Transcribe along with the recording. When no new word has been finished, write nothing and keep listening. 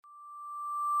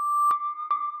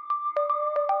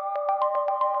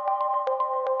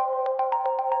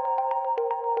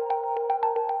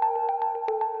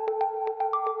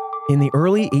In the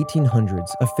early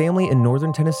 1800s, a family in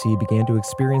northern Tennessee began to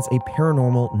experience a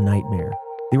paranormal nightmare.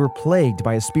 They were plagued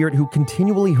by a spirit who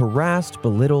continually harassed,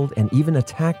 belittled, and even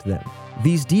attacked them.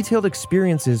 These detailed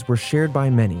experiences were shared by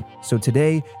many, so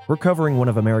today we're covering one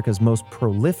of America's most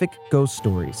prolific ghost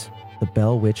stories, the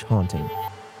Bell Witch Haunting.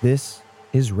 This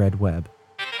is Red Web.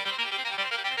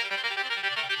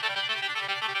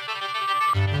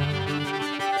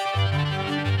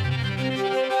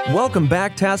 Welcome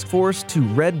back, Task Force, to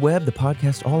Red Web, the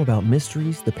podcast all about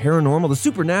mysteries, the paranormal, the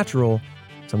supernatural,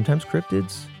 sometimes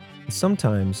cryptids, and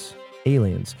sometimes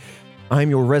aliens. I'm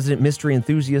your resident mystery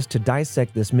enthusiast to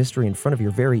dissect this mystery in front of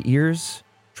your very ears.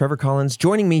 Trevor Collins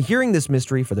joining me, hearing this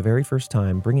mystery for the very first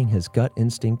time, bringing his gut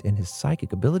instinct and his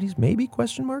psychic abilities, maybe,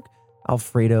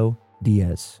 Alfredo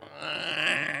Diaz.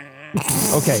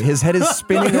 Okay, his head is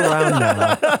spinning around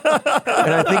now,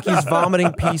 and I think he's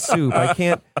vomiting pea soup. I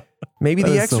can't... Maybe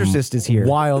The Exorcist is here.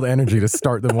 Wild energy to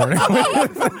start the morning.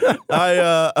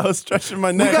 I was stretching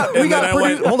my neck.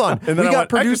 Hold on. And then we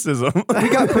got exorcism. We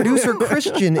got producer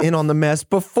Christian in on the mess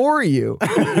before you.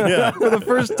 Yeah. For the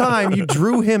first time, you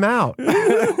drew him out.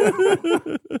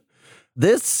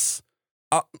 This,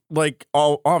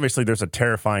 obviously there's a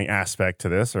terrifying aspect to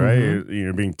this, right? Mm-hmm.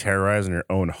 You're being terrorized in your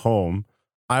own home.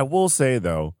 I will say,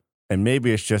 though, and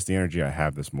maybe it's just the energy I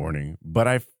have this morning, but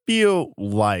I feel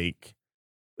like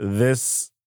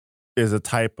this is a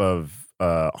type of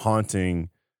haunting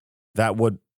that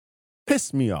would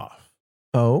piss me off.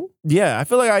 Oh? Yeah, I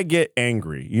feel like I get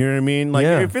angry. You know what I mean? Like,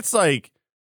 if it's like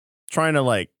trying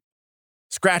to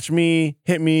scratch me,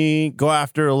 hit me, go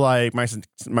after my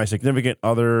significant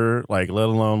other, let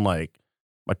alone my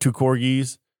two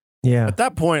corgis. Yeah. At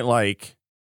that point,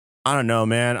 I don't know,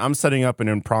 man. I'm setting up an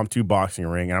impromptu boxing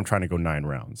ring and I'm trying to go 9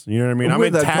 rounds. You know what I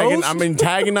mean? I'm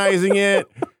antagonizing it.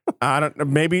 I don't know,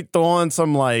 maybe throw on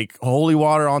some holy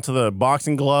water onto the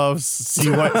boxing gloves, see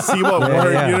what works.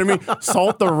 Yeah. You know what I mean?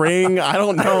 Salt the ring. I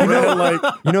don't know, man.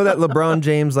 You know that LeBron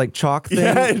James chalk thing?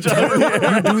 Yeah,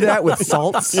 you do that with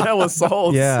salts? Yeah, with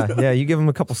salts. Yeah. You give him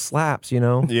a couple slaps,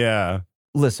 Yeah.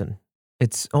 Listen,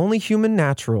 it's only human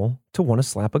natural to want to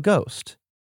slap a ghost.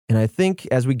 And I think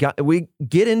as we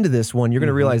get into this one, you're going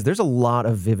to realize there's a lot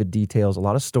of vivid details, a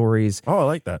lot of stories. Oh, I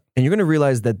like that. And you're going to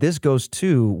realize that this ghost,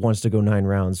 too, wants to go 9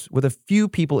 rounds with a few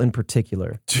people in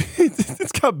particular.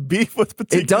 It's got beef with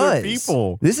particular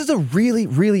people. This is a really,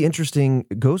 really interesting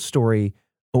ghost story,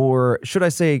 or should I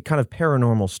say kind of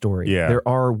paranormal story. Yeah. There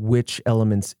are witch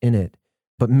elements in it.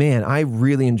 But man, I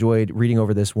really enjoyed reading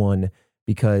over this one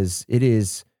because it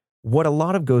is what a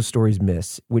lot of ghost stories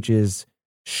miss, which is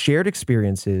shared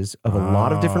experiences of a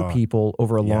lot of different people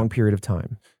over a long period of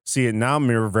time. See, now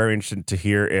I'm very interested to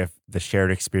hear if the shared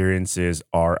experiences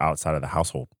are outside of the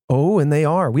household. Oh, and they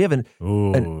are. We have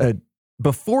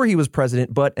before he was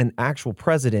president, but an actual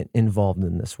president involved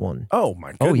in this one. Oh,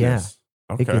 my goodness. Oh, yeah.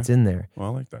 Okay. It gets in there. Well,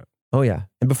 I like that. Oh, yeah.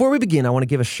 And before we begin, I want to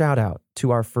give a shout out to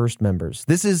our first members.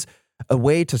 This is a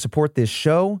way to support this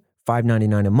show.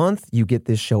 $5.99 a month. You get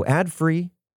this show ad-free.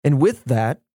 And with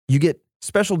that, you get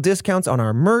special discounts on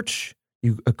our merch.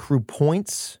 You accrue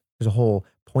points. There's a whole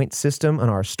point system on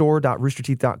our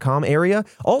store.roosterteeth.com area.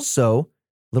 Also,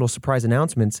 little surprise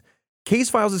announcements. Case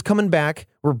Files is coming back.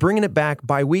 We're bringing it back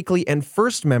bi-weekly, and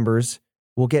first members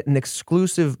will get an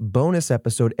exclusive bonus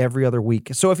episode every other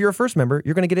week. So if you're a first member,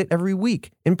 you're going to get it every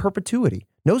week in perpetuity.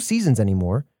 No seasons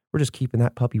anymore. We're just keeping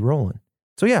that puppy rolling.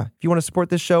 So yeah, if you want to support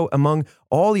this show among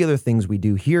all the other things we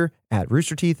do here at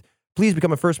Rooster Teeth, please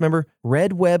become a first member,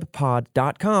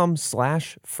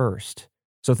 redwebpod.com/first.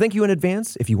 So thank you in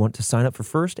advance if you want to sign up for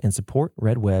First and support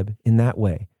Red Web in that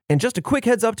way. And just a quick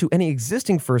heads up to any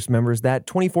existing First members that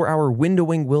 24-hour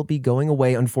windowing will be going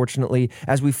away, unfortunately,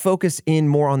 as we focus in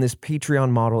more on this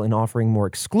Patreon model and offering more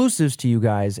exclusives to you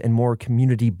guys and more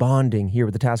community bonding here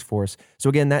with the task force. So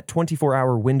again, that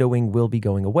 24-hour windowing will be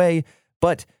going away,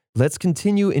 but let's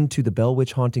continue into the Bell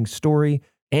Witch Haunting story.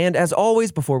 And as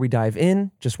always, before we dive in,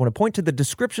 just want to point to the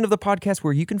description of the podcast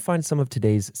where you can find some of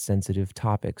today's sensitive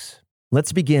topics.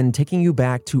 Let's begin taking you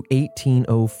back to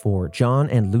 1804. John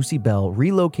and Lucy Bell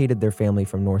relocated their family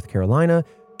from North Carolina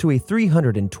to a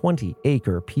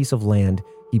 320-acre piece of land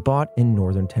he bought in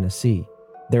northern Tennessee.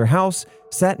 Their house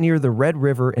sat near the Red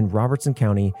River in Robertson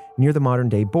County, near the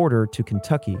modern-day border to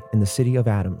Kentucky in the city of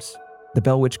Adams. The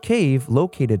Bell Witch Cave,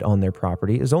 located on their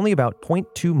property, is only about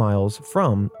 0.2 miles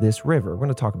from this river. We're going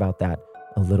to talk about that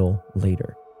a little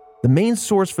later. The main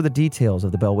source for the details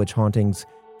of the Bell Witch hauntings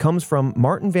comes from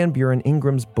Martin Van Buren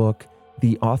Ingram's book,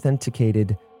 The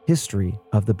Authenticated History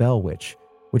of the Bell Witch,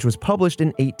 which was published in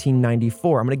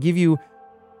 1894. I'm going to give you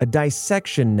a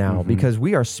dissection now because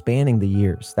we are spanning the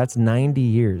years. That's 90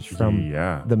 years from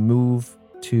the move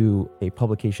to a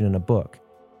publication in a book.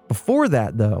 Before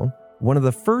that, though, one of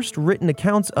the first written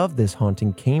accounts of this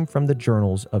haunting came from the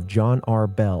journals of John R.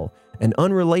 Bell, an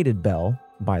unrelated Bell,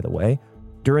 by the way,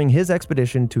 during his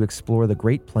expedition to explore the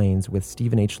Great Plains with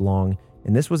Stephen H. Long,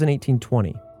 and this was in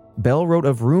 1820. Bell wrote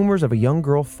of rumors of a young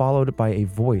girl followed by a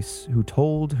voice who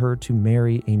told her to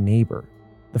marry a neighbor.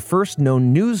 The first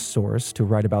known news source to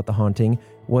write about the haunting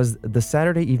was the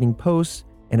Saturday Evening Post,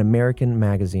 an American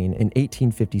magazine, in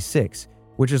 1856,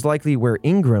 which is likely where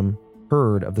Ingram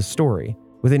heard of the story.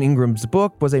 Within Ingram's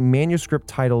book was a manuscript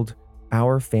titled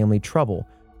Our Family Trouble,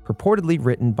 purportedly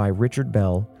written by Richard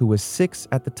Bell, who was 6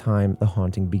 at the time the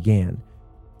haunting began.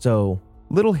 So,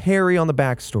 little hairy on the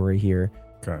backstory here,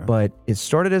 Okay. but it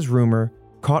started as rumor,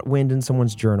 caught wind in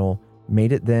someone's journal,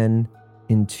 made it then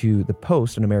into the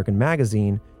Post, an American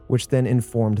magazine, which then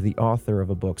informed the author of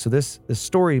a book. So the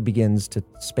story begins to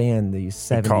span these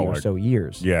 70 or so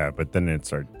years. Yeah, but then it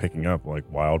started picking up like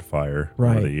wildfire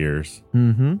Right. over the years.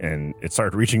 Mm-hmm. And it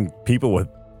started reaching people with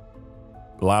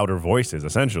louder voices,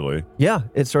 essentially. Yeah,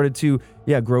 it started to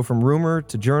grow from rumor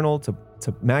to journal to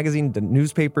magazine to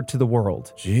newspaper to the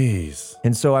world. Jeez.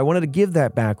 And so I wanted to give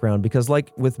that background because,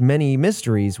 like with many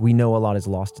mysteries, we know a lot is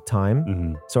lost to time.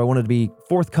 Mm-hmm. So I wanted to be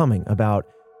forthcoming about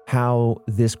how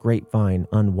this grapevine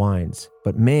unwinds.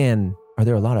 But man, are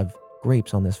there a lot of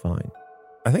grapes on this vine.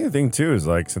 I think the thing too is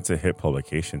like, since it hit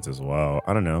publications as well,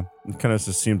 I don't know. It kind of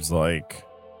just seems like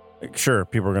sure,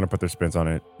 people are going to put their spins on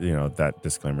it, you know, that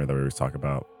disclaimer that we always talk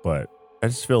about. But I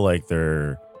just feel like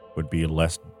there would be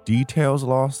less details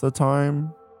lost the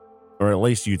time, or at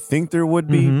least you'd think there would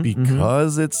be,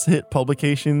 because it's hit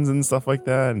publications and stuff like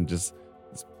that, and just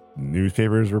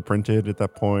newspapers were printed at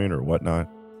that point or whatnot.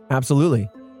 Absolutely.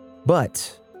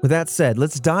 But with that said,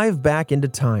 let's dive back into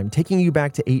time, taking you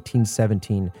back to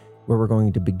 1817, where we're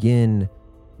going to begin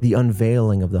the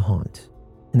unveiling of the haunt.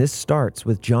 And this starts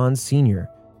with John Sr.,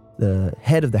 the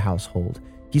head of the household.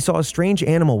 He saw a strange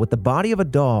animal with the body of a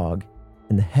dog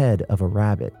and the head of a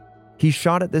rabbit. He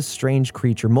shot at this strange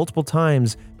creature multiple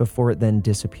times before it then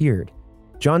disappeared.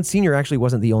 John Sr. actually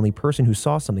wasn't the only person who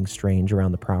saw something strange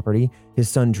around the property. His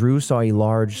son Drew saw a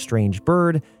large, strange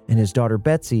bird, and his daughter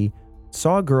Betsy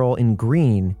saw a girl in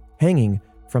green hanging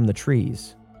from the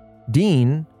trees.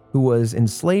 Dean, who was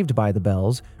enslaved by the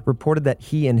Bells, reported that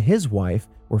he and his wife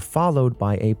were followed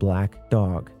by a black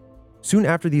dog. Soon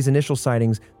after these initial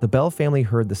sightings, the Bell family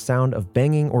heard the sound of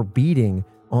banging or beating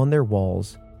on their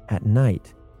walls at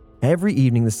night. Every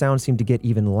evening, the sound seemed to get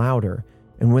even louder,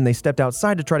 and when they stepped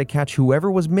outside to try to catch whoever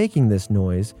was making this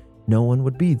noise, no one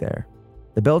would be there.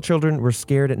 The Bell children were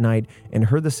scared at night and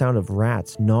heard the sound of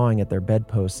rats gnawing at their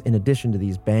bedposts in addition to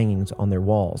these bangings on their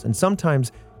walls, and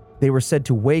sometimes they were said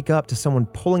to wake up to someone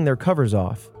pulling their covers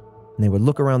off, and they would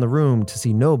look around the room to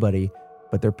see nobody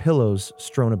but their pillows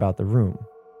strewn about the room.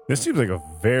 This seems like a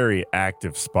very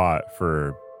active spot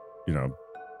for, you know,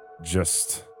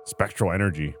 just spectral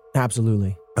energy.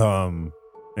 Absolutely. And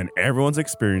everyone's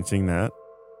experiencing that,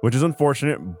 which is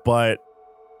unfortunate, but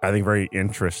I think very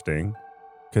interesting.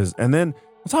 And then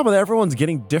on top of that, everyone's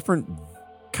getting different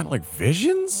kind of like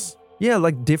visions. Yeah,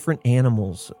 like different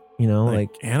animals, you know,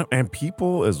 and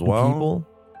people as well. People.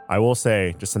 I will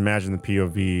say, just imagine the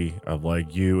POV of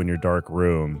like you in your dark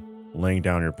room, laying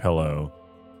down your pillow,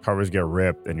 covers get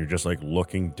ripped, and you're just like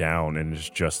looking down, and it's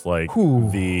just like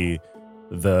the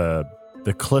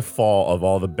cliff fall of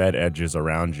all the bed edges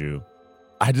around you.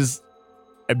 I'd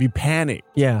be panicked.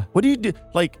 Yeah. What do you do?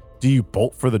 Like, do you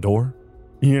bolt for the door?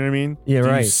 You know what I mean? Yeah, do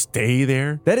right. you stay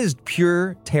there? That is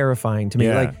pure terrifying to me.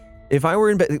 Yeah. Like, if I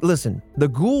were in bed, listen, the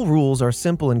ghoul rules are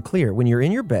simple and clear. When you're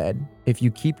in your bed, if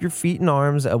you keep your feet and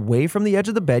arms away from the edge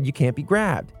of the bed, you can't be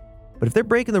grabbed. But if they're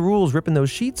breaking the rules, ripping those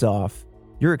sheets off,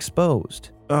 you're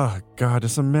exposed. Oh, God,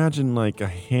 just imagine like a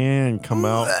hand come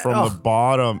out from the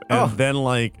bottom and then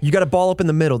like... You got to ball up in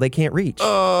the middle. They can't reach.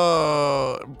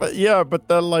 But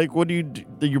then like, what do you do?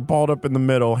 You're balled up in the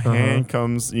middle, hand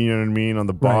comes, you know what I mean, on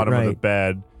the bottom of the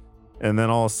bed. And then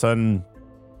all of a sudden,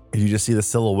 you just see the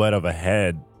silhouette of a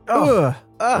head.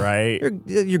 Right?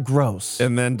 You're gross.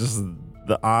 And then just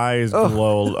the eyes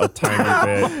glow a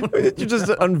tiny bit. You're just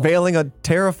unveiling a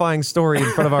terrifying story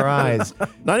in front of our eyes.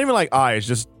 Not even like eyes,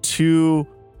 just two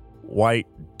white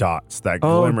dots that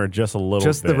glimmer just a little bit.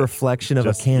 Just the reflection of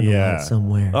a candlelight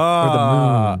somewhere. Or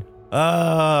the moon.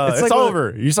 It's like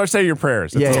over. You start saying your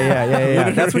prayers. It's over.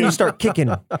 Yeah. That's when you start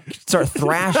kicking, start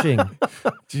thrashing.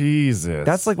 Jesus.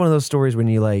 That's like one of those stories when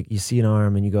you see an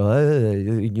arm and you go,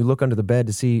 you look under the bed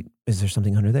to see, is there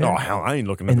something under there? Oh, hell, I ain't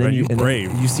looking at and that. then You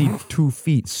brave. you see 2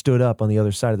 feet stood up on the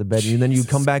other side of the bed, and then you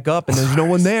come back up and there's no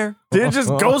one there. They're just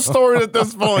ghost stories at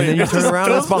this point. And then you It's turn just around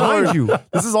and it's ghost behind stories. you.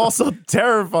 This is also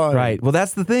terrifying. Right. Well,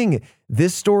 that's the thing.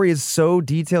 This story is so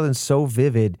detailed and so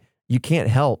vivid, you can't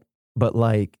help but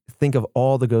think of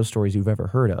all the ghost stories you've ever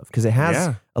heard of, because it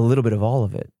has a little bit of all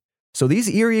of it. So these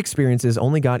eerie experiences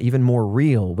only got even more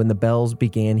real when the Bells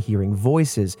began hearing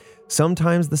voices,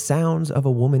 sometimes the sounds of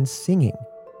a woman singing.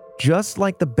 Just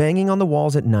like the banging on the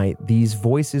walls at night, these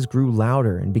voices grew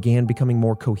louder and began becoming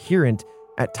more coherent,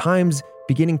 at times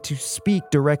beginning to speak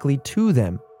directly to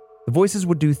them. The voices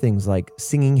would do things like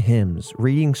singing hymns,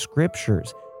 reading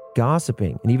scriptures,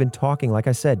 gossiping, and even talking, like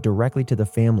I said, directly to the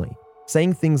family,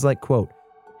 saying things like, quote,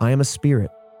 "I am a spirit.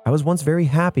 I was once very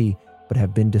happy, but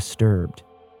have been disturbed."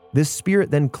 This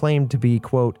spirit then claimed to be,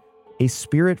 quote, "a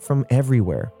spirit from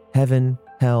everywhere, heaven,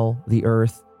 hell, the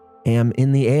earth, am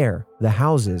in the air, the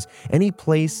houses, any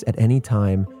place at any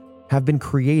time, have been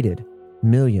created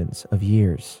millions of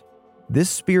years." This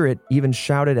spirit even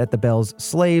shouted at the Bells'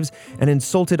 slaves and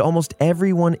insulted almost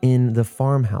everyone in the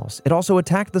farmhouse. It also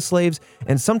attacked the slaves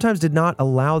and sometimes did not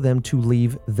allow them to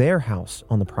leave their house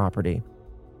on the property.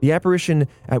 The apparition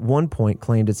at one point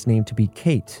claimed its name to be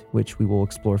Kate, which we will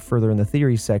explore further in the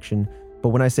theory section. But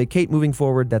when I say Kate moving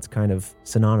forward, that's kind of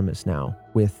synonymous now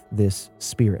with this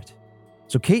spirit.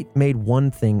 So Kate made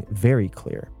one thing very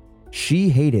clear. She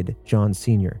hated John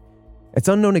Sr. It's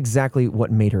unknown exactly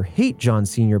what made her hate John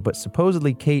Sr., but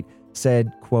supposedly Kate said,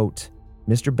 quote,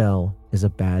 "Mr. Bell is a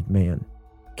bad man."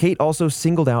 Kate also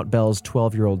singled out Bell's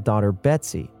 12-year-old daughter,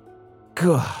 Betsy.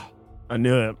 Gah. I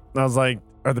knew it. I was like,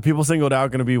 are the people singled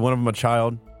out going to be one of them a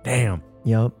child? Damn.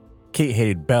 Yep. Kate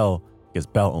hated Bell because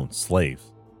Bell owned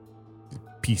slaves.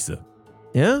 Piece of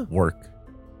work.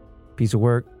 Piece of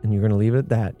work, and you're going to leave it at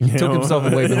that. He took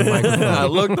himself away from the microphone. I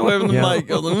looked away from the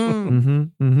mic. I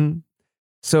was like,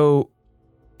 So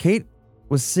Kate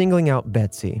was singling out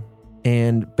Betsy,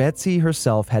 and Betsy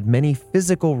herself had many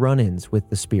physical run-ins with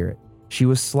the spirit. She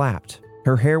was slapped,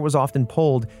 her hair was often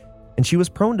pulled, and she was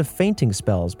prone to fainting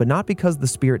spells, but not because the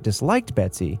spirit disliked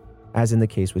Betsy, as in the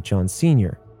case with John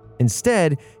Sr.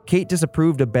 Instead, Kate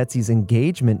disapproved of Betsy's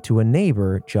engagement to a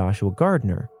neighbor, Joshua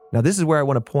Gardner. Now, this is where I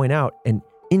want to point out an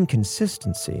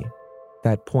inconsistency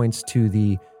that points to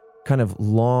the kind of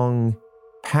long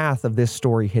path of this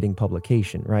story hitting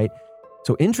publication, right?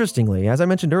 So interestingly, as I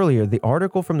mentioned earlier, the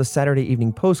article from the Saturday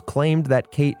Evening Post claimed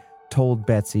that Kate told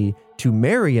Betsy to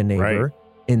marry a neighbor. Right.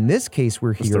 In this case,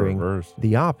 we're hearing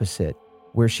the opposite,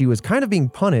 where she was kind of being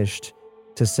punished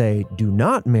to say, do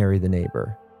not marry the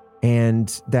neighbor,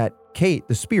 and that Kate,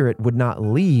 the spirit, would not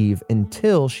leave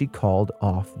until she called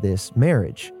off this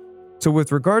marriage. So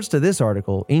with regards to this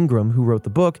article, Ingram, who wrote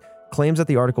the book, claims that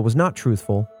the article was not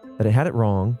truthful, that it had it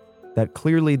wrong, that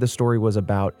clearly the story was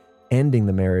about ending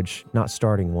the marriage, not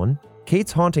starting one.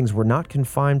 Kate's hauntings were not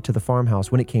confined to the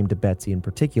farmhouse when it came to Betsy in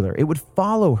particular. It would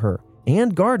follow her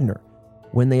and Gardner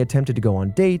when they attempted to go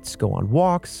on dates, go on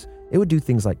walks. It would do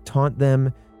things like taunt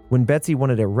them. When Betsy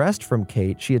wanted a rest from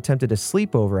Kate, she attempted a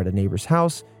sleepover at a neighbor's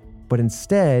house, but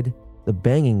instead, the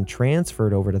banging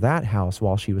transferred over to that house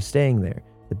while she was staying there.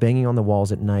 The banging on the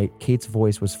walls at night, Kate's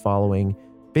voice was following.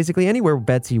 Basically, anywhere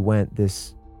Betsy went,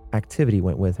 this activity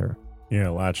went with her. Yeah,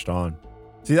 latched on.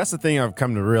 See, that's the thing I've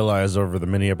come to realize over the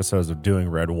many episodes of doing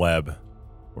Red Web,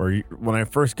 where when I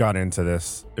first got into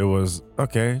this, it was,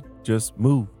 okay, just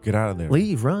move, get out of there.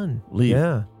 Leave, run. Leave.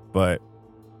 Yeah. But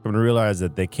come to realize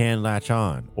that they can latch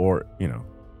on, or,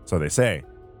 so they say,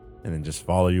 and then just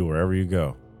follow you wherever you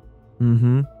go.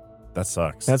 Mm-hmm. That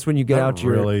sucks. That's when you get out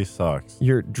really sucks.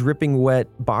 your dripping wet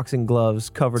boxing gloves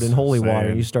covered in holy water,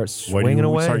 and you start swinging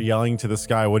away. Start yelling to the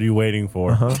sky, what are you waiting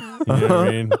for? Uh-huh. You know what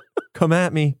I mean? Come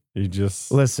at me. You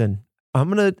just... Listen, I'm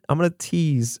gonna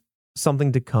tease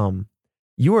something to come.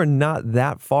 You are not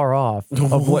that far off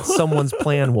of what someone's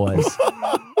plan was.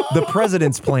 The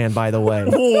president's plan, by the way.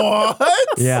 What?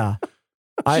 Yeah.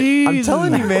 I'm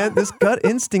telling you, man, this gut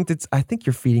instinct, I think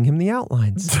you're feeding him the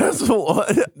outlines.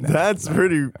 That's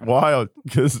pretty wild.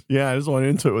 Because, I just went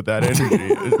into it with that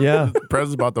energy. Yeah. The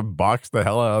president's about to box the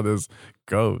hell out of this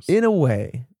ghost. In a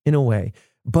way.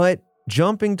 But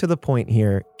jumping to the point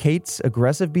here, Kate's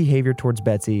aggressive behavior towards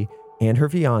Betsy and her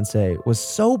fiance was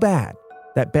so bad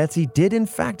that Betsy did in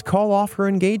fact call off her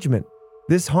engagement.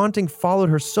 This haunting followed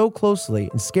her so closely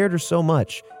and scared her so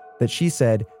much that she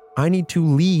said, I need to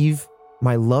leave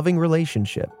my loving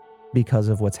relationship because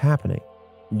of what's happening.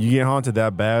 You get haunted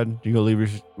that bad? Would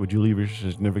you leave your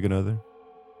significant other?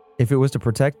 If it was to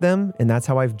protect them, and that's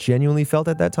how I've genuinely felt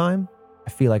at that time, I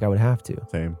feel like I would have to.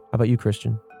 Same. How about you,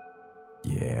 Christian?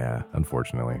 Yeah,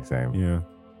 unfortunately, same. Yeah.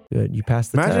 Good. You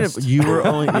passed the Imagine test. if you were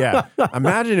only, yeah.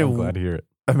 Imagine I'm if, glad to hear it.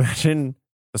 imagine,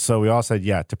 so we all said,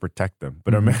 yeah, to protect them.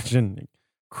 But Mhm. imagine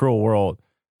cruel world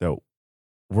that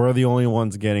we're the only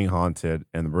ones getting haunted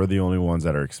and we're the only ones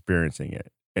that are experiencing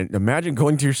it. And imagine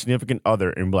going to your significant other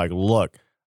and be like, look,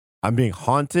 I'm being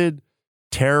haunted,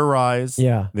 terrorized.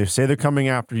 Yeah. They say they're coming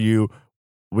after you.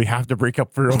 We have to break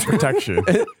up for your own protection.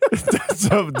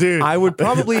 So, dude. I would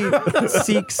probably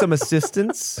seek some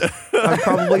assistance. I'd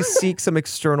probably seek some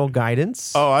external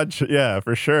guidance. Oh, yeah,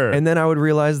 for sure. And then I would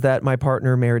realize that my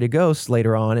partner married a ghost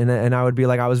later on, and I would be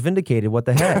like, I was vindicated. What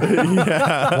the heck?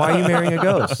 Yeah. Why are you marrying a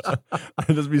ghost?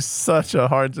 It'd just be such a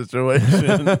hard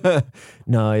situation.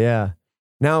 No, yeah.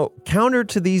 Now, counter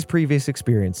to these previous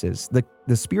experiences,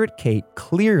 the spirit Kate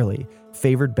clearly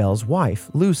favored Belle's wife,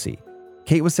 Lucy.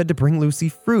 Kate was said to bring Lucy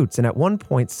fruits, and at one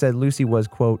point said Lucy was,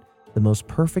 quote, the most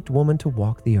perfect woman to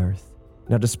walk the earth.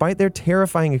 Now, despite their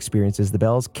terrifying experiences, the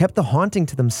Bells kept the haunting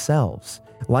to themselves,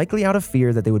 likely out of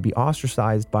fear that they would be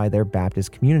ostracized by their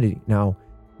Baptist community. Now,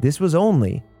 this was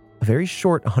only a very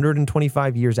short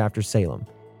 125 years after Salem.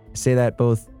 I say that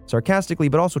both sarcastically,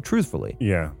 but also truthfully.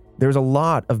 Yeah. There's a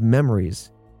lot of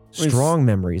memories, strong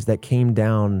memories that came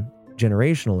down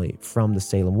generationally from the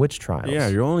Salem witch trials. Yeah,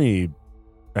 you're only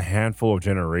a handful of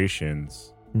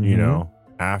generations, you Mhm. know,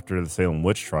 after the Salem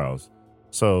witch trials.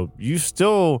 So you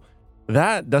still,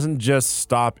 that doesn't just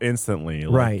stop instantly.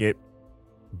 Like, Right. it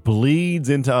bleeds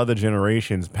into other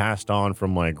generations passed on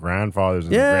from like grandfathers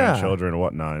and Yeah. grandchildren and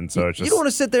whatnot. And so it's just, you don't want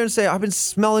to sit there and say, I've been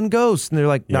smelling ghosts. And they're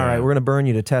like, all Yeah. right, we're going to burn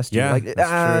you to test you. Yeah, Like,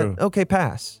 that's true. okay,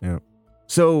 pass. Yeah.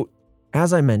 So,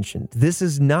 as I mentioned, this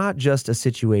is not just a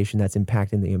situation that's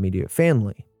impacting the immediate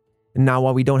family. Now,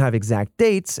 while we don't have exact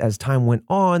dates, as time went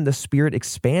on, the spirit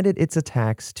expanded its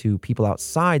attacks to people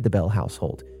outside the Bell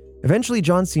household. Eventually,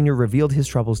 John Sr. revealed his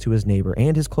troubles to his neighbor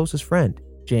and his closest friend,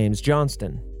 James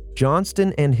Johnston.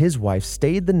 Johnston and his wife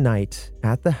stayed the night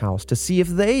at the house to see if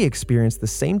they experienced the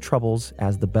same troubles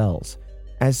as the Bells.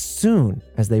 As soon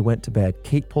as they went to bed,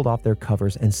 Kate pulled off their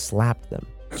covers and slapped them.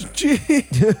 gee,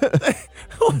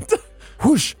 what the-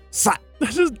 Whoosh! Slap!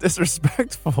 that's just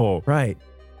disrespectful. Right.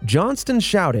 Johnston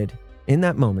shouted in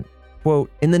that moment,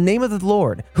 quote, "In the name of the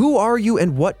Lord, who are you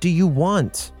and what do you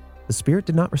want?" The spirit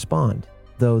did not respond,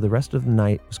 though the rest of the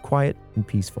night was quiet and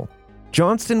peaceful.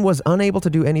 Johnston was unable to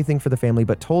do anything for the family,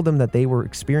 but told them that they were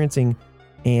experiencing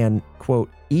an, quote,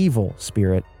 evil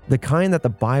spirit, the kind that the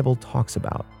Bible talks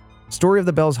about. Story of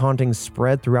the Bells hauntings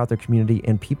spread throughout their community,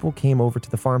 and people came over to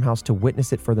the farmhouse to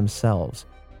witness it for themselves.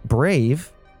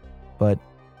 Brave, but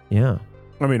yeah.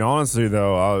 I mean, honestly,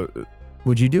 though,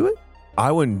 Would you do it?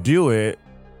 I wouldn't do it,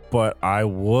 but I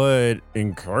would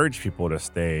encourage people to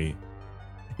stay.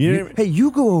 You know what I mean? Hey,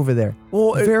 you go over there.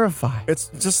 Well, Verify.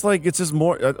 it's just like, it's just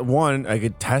more, one, I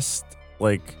could test,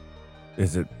 like,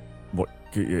 is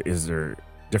there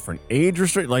different age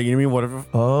restriction? Like, you know what I mean? Whatever.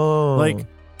 Oh. Like,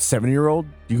 7-year-old?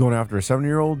 You going after a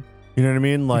 7-year-old? You know what I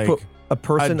mean? Like, put a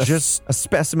person, a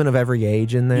specimen of every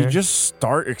age in there. you just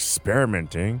start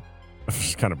experimenting.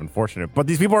 It's kind of unfortunate, but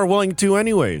these people are willing to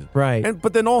anyways. right.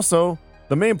 But then also,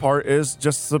 the main part is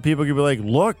just so people can be like,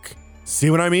 look, see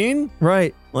what I mean?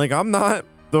 Right. Like, I'm not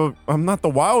the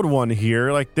wild one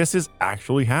here. Like, this is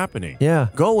actually happening. Yeah.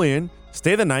 Go in,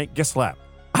 stay the night, get slapped.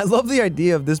 I love the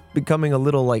idea of this becoming a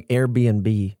little like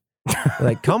Airbnb.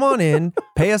 Like, come on in,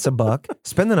 pay us $1,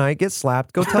 spend the night, get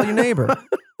slapped, go tell your neighbor.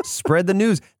 Spread the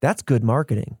news. That's good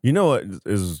marketing. You know what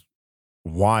is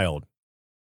wild?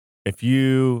 If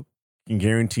you can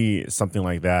guarantee something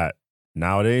like that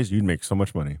nowadays, you'd make so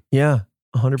much money. Yeah.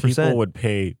 100%. People would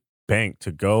pay bank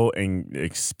to go and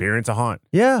experience a haunt.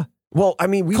 Yeah. Well, I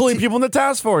mean, Including people in the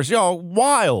task force. Yo,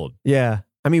 wild. Yeah.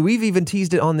 I mean, we've even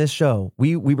teased it on this show.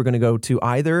 We were going to go to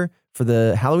either for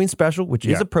the Halloween special, which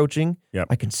is Yeah. approaching. Yep.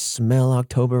 I can smell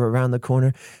October around the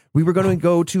corner. We were going to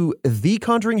go to The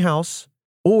Conjuring House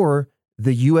or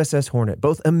the USS Hornet,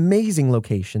 both amazing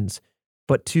locations.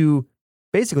 But to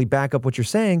basically back up what you're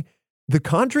saying, The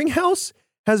Conjuring House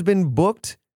has been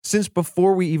booked since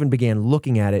before we even began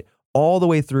looking at it, all the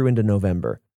way through into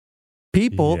November.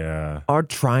 People Yeah. are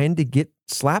trying to get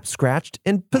slapped, scratched,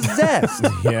 and possessed.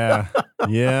 Yeah.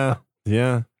 Yeah.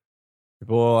 Yeah.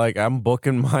 People are like, I'm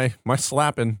booking my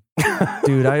slapping.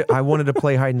 Dude, I wanted to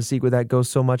play hide and seek with that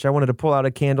ghost so much. I wanted to pull out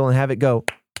a candle and have it go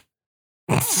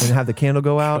and have the candle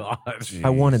go out. I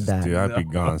wanted that. Dude, I'd be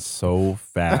gone so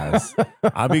fast.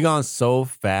 I'd be gone so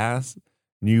fast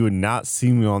you would not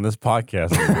see me on this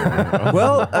podcast anymore.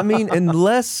 Well, I mean,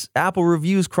 unless Apple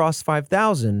reviews cross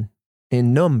 5,000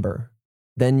 in number,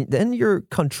 then you're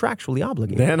contractually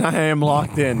obligated. Then I am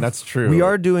locked in. That's true. We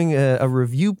are doing a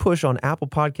review push on Apple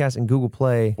Podcasts and Google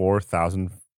Play.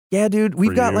 4,000. Yeah, dude,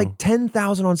 we've got you. like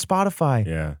 10,000 on Spotify.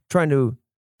 Yeah. Trying to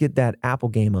get that Apple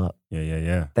game up.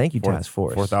 Yeah. Thank you, Task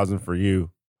Force. 4,000 for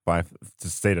you. 5 to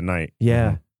stay the night.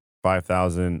 Yeah.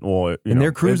 5,000. Well,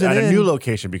 they're cruising at in. a new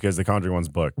location because the Conjuring one's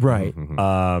booked. Right.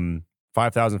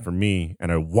 5,000 for me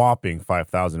and a whopping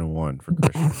 5,001 for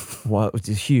Christian. Well, it's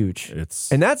huge.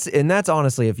 And that's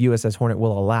honestly if USS Hornet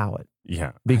will allow it.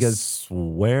 Yeah. Because I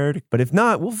swear to, but if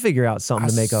not, we'll figure out something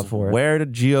to make up for it. Swear to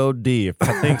God, if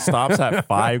that thing stops at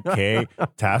 5K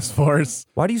Task Force.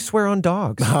 Why do you swear on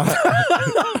dogs?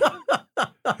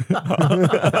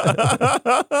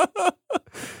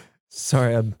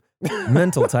 Sorry, a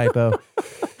mental typo.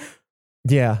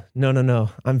 Yeah, no.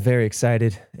 I'm very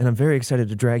excited, and I'm very excited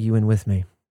to drag you in with me.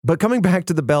 But coming back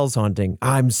to the Bells haunting,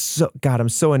 I'm so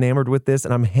enamored with this,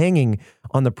 and I'm hanging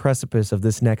on the precipice of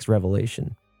this next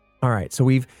revelation. All right, so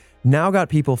we've now got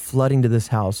people flooding to this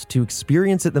house to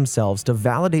experience it themselves, to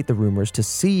validate the rumors, to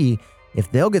see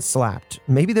if they'll get slapped.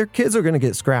 Maybe their kids are going to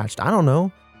get scratched. I don't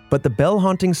know. But the bell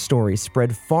haunting story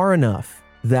spread far enough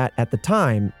that at the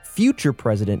time, future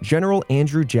President General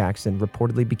Andrew Jackson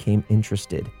reportedly became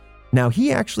interested. Now,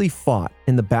 he actually fought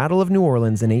in the Battle of New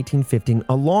Orleans in 1815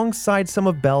 alongside some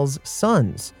of Bell's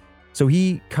sons. So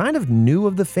he kind of knew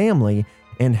of the family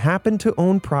and happened to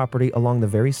own property along the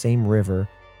very same river,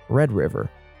 Red River.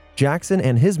 Jackson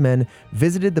and his men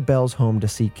visited the Bells' home to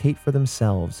see Kate for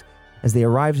themselves. As they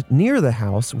arrived near the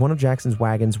house, one of Jackson's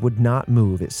wagons would not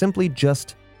move. It simply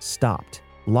just stopped,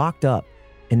 locked up.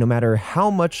 And no matter how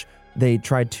much they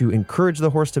tried to encourage the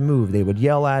horse to move, they would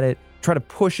yell at it, try to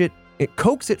push it,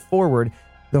 coax it forward,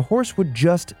 the horse would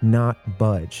just not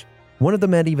budge. One of the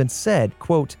men even said,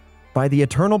 quote, "By the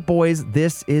eternal boys,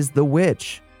 this is the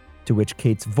witch." To which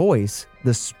Kate's voice,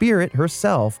 the spirit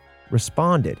herself,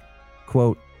 responded,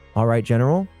 quote, "All right,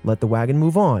 General, let the wagon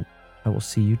move on. I will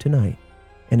see you tonight."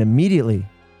 And immediately,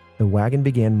 the wagon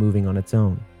began moving on its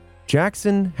own.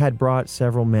 Jackson had brought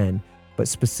several men, but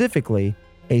specifically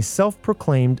a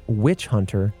self-proclaimed witch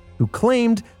hunter who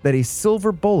claimed that a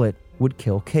silver bullet would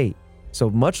kill Kate. So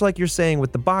much like you're saying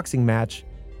with the boxing match,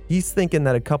 he's thinking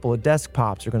that a couple of desk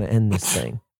pops are going to end this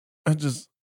thing. But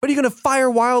are you going to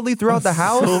fire wildly throughout the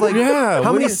house?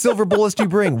 How many silver bullets do you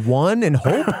bring? One and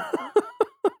hope?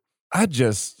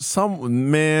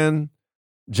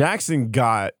 Jackson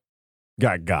got.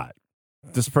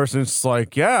 This person's just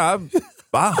like, yeah,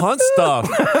 I hunt stuff.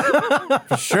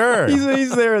 For sure.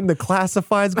 He's there in the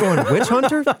classifieds going, witch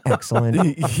hunter?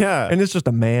 Excellent. Yeah. And it's just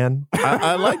a man.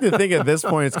 I like to think at this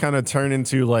point it's kind of turned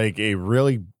into like a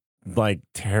really like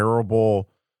terrible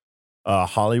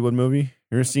Hollywood movie.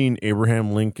 You ever seen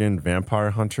Abraham Lincoln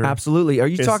Vampire Hunter? Absolutely. Are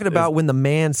you talking about when the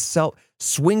man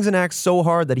swings an axe so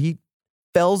hard that he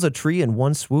fells a tree in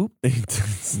one swoop?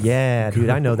 Yeah, dude,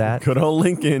 I know that. Good old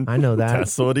Lincoln. I know that.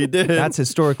 That's what he did. That's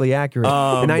historically accurate.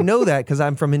 And I know that because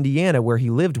I'm from Indiana where he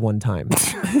lived one time.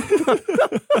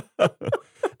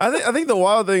 I think the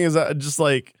wild thing is that just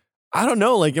like, I don't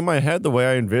know, like in my head, the way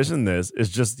I envision this is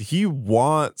just he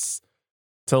wants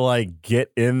to like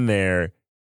get in there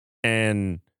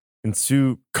and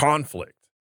ensue conflict,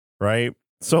 right?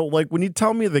 So, like, when you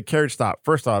tell me the carriage stopped,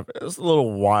 first off, it's a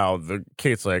little wild. The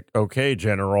Kate's like, okay,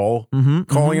 General,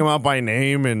 calling him out by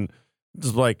name and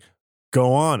just like,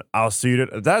 go on, I'll see you.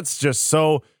 That's just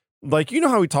so, like, you know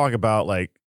how we talk about, like,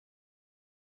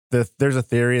 there's a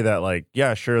theory that, like,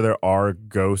 yeah, sure, there are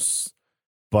ghosts,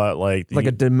 but, like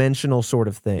a dimensional sort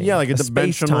of thing. Yeah, like a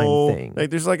dimensional thing.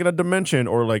 Like, there's, like, a dimension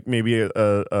or, like, maybe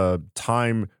a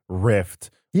time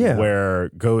rift Yeah. where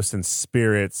ghosts and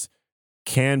spirits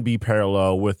can be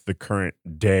parallel with the current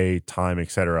day, time,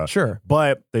 etc. Sure.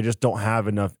 But they just don't have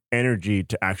enough energy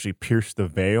to actually pierce the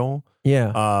veil.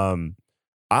 Yeah.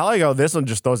 I like how this one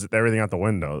just throws everything out the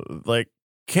window. Like,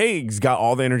 Kate's got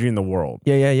all the energy in the world.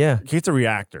 Yeah. Kate's a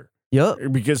reactor.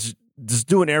 Yep. Because just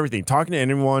doing everything, talking to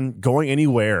anyone, going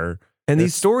anywhere. And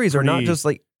these stories are not just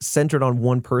like centered on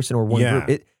one person or one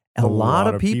group. A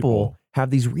lot of people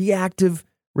have these reactive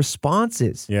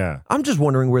responses. Yeah. I'm just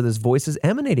wondering where this voice is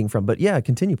emanating from. But yeah,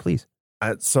 continue, please.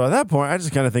 So at that point, I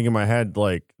just kind of think in my head,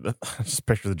 like, just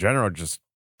picture the general, just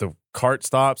the cart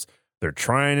stops. They're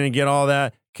trying to get all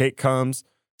that. Kate comes,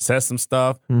 says some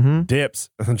stuff, dips.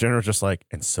 And the general's just like,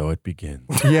 and so it begins.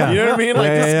 Yeah. You know what I mean?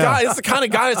 Like, this yeah. guy is the kind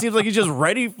of guy that seems like he's just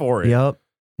ready for it. Yep.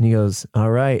 And he goes, all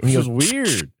right. And Which he is goes,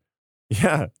 weird.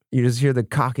 Yeah. You just hear the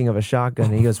cocking of a shotgun.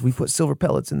 And he goes, we put silver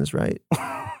pellets in this, right?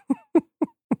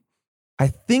 I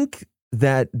think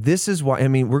that this is why, I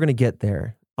mean, we're going to get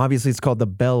there. Obviously, it's called the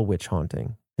Bell Witch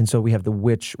Haunting. And so we have the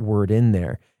witch word in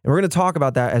there. And we're going to talk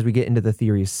about that as we get into the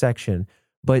theories section.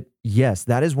 But yes,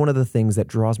 that is one of the things that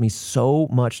draws me so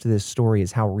much to this story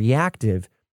is how reactive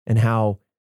and how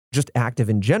just active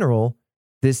in general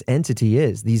this entity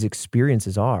is, these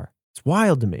experiences are. It's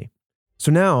wild to me.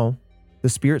 So now the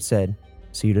spirit said,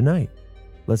 see you tonight.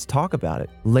 Let's talk about it.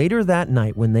 Later that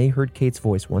night, when they heard Kate's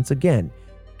voice once again,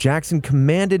 Jackson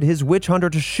commanded his witch hunter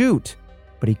to shoot,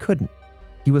 but he couldn't.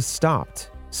 He was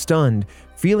stopped, stunned,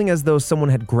 feeling as though someone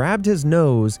had grabbed his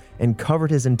nose and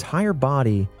covered his entire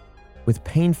body with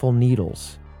painful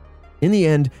needles. In the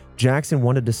end, Jackson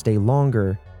wanted to stay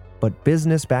longer, but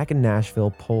business back in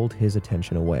Nashville pulled his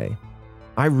attention away.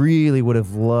 I really would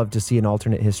have loved to see an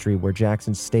alternate history where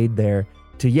Jackson stayed there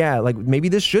to, like maybe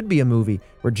this should be a movie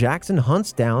where Jackson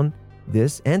hunts down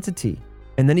this entity.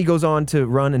 And then he goes on to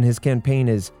run, and his campaign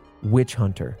is Witch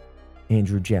Hunter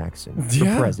Andrew Jackson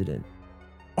for president.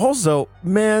 Also,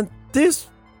 man, this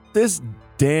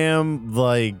damn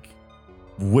like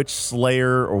witch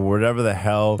slayer or whatever the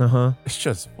hell, it's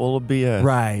just full of BS.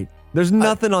 Right. There's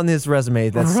nothing on his resume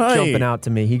that's jumping out to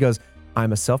me. He goes,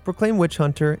 I'm a self-proclaimed witch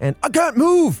hunter and I can't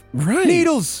move. Right.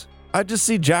 Needles. I just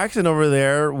see Jackson over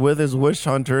there with his witch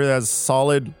hunter that's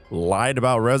solid lied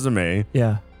about resume.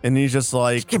 Yeah. And he's just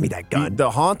like, just give me that gun. The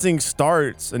haunting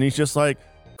starts and he's just like,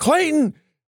 Clayton,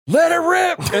 let it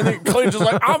rip. And then Clayton's just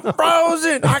like, I'm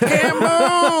frozen. I can't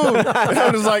move. And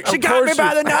I'm just like, she got me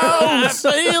by the nose.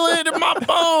 I feel it in my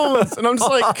bones. And I'm just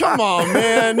like, come on,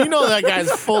 man. You know that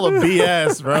guy's full of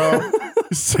BS, bro.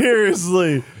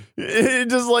 Seriously. It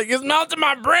just like, it's melting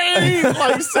my brain.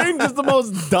 Like saying just the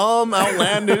most dumb,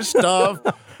 outlandish stuff.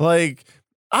 Like,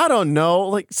 I don't know.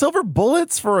 Like silver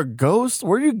bullets for a ghost?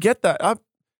 Where do you get that?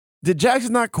 Did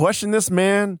Jackson not question this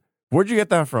man? Where'd you get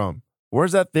that from?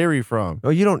 Where's that theory from? Oh,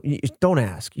 you don't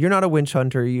ask. You're not a witch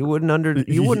hunter. You wouldn't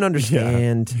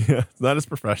understand. Yeah, it's not his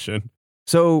profession.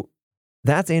 So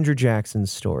that's Andrew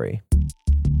Jackson's story.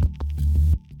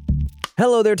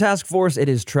 Hello there, Task Force. It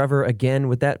is Trevor again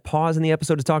with that pause in the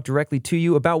episode to talk directly to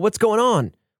you about what's going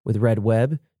on with Red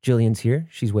Web. Jillian's here.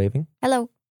 She's waving. Hello.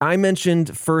 I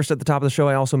mentioned first at the top of the show,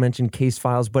 I also mentioned case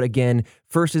files, but again,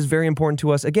 first is very important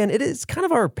to us. Again, it is kind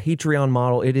of our Patreon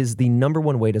model. It is the number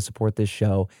one way to support this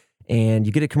show. And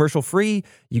you get it commercial free.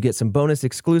 You get some bonus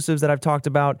exclusives that I've talked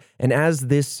about. And as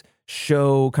this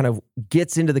show kind of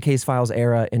gets into the case files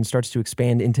era and starts to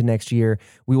expand into next year,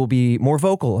 we will be more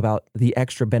vocal about the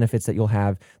extra benefits that you'll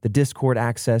have, the Discord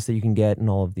access that you can get, and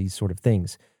all of these sort of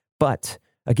things. But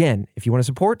again, if you want to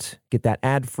support, get that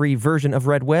ad-free version of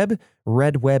Red Web,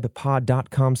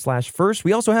 redwebpod.com/first.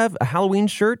 We also have a Halloween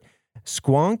shirt,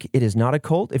 Squonk, it is not a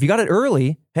cult. If you got it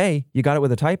early, hey, you got it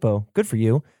with a typo. Good for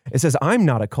you. It says, I'm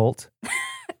not a cult.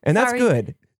 And that's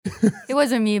good. It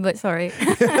wasn't me, but sorry.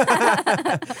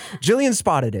 Jillian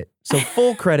spotted it. So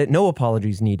full credit, no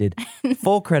apologies needed.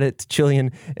 Full credit to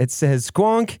Jillian. It says,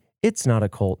 Squonk, it's not a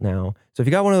cult now. So if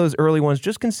you got one of those early ones,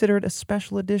 just consider it a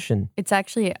special edition. It's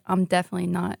actually, I'm definitely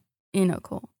not in a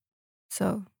cult.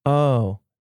 So. Oh,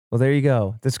 well, there you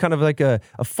go. That's kind of like a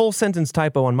full sentence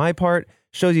typo on my part.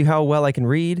 Shows you how well I can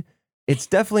read. It's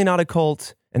definitely not a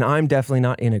cult, and I'm definitely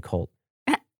not in a cult.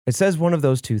 It says one of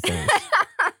those two things.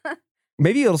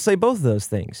 Maybe it'll say both of those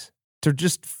things to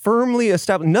just firmly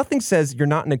establish. Nothing says you're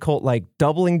not in a cult like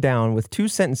doubling down with two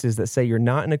sentences that say you're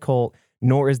not in a cult,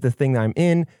 nor is the thing that I'm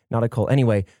in not a cult.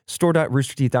 Anyway,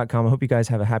 store.roosterteeth.com. I hope you guys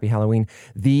have a happy Halloween.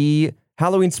 The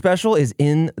Halloween special is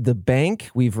in the bank.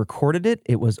 We've recorded it.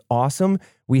 It was awesome.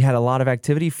 We had a lot of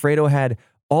activity. Fredo had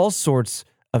all sorts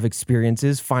of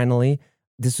experiences. Finally,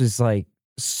 this was like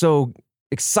so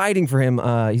exciting for him.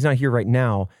 He's not here right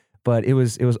now, but it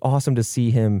was awesome to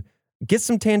see him get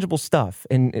some tangible stuff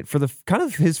and for the kind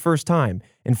of his first time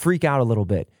and freak out a little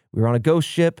bit. We were on a ghost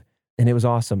ship and it was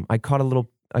awesome. I caught a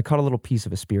little piece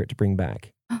of a spirit to bring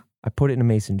back. I put it in a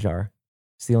mason jar.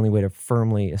 It's the only way to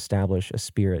firmly establish a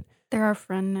spirit. They're our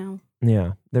friend now.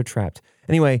 Yeah, they're trapped.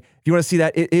 Anyway, if you want to see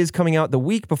that, it is coming out the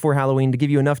week before Halloween to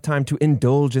give you enough time to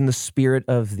indulge in the spirit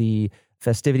of the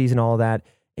festivities and all of that.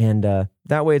 And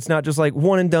that way it's not just like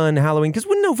one and done Halloween. Because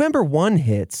when November 1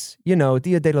 hits,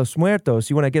 Dia de los Muertos,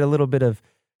 you want to get a little bit of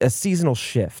a seasonal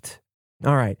shift.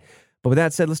 All right. But with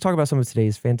that said, let's talk about some of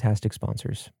today's fantastic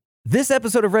sponsors. This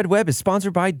episode of Red Web is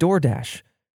sponsored by DoorDash.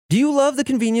 Do you love the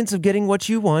convenience of getting what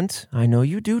you want? I know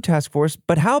you do, Task Force,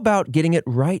 but how about getting it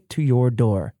right to your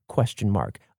door? ?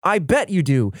 I bet you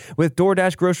do. With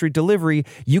DoorDash grocery delivery,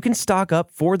 you can stock up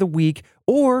for the week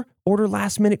or order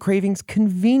last-minute cravings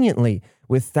conveniently.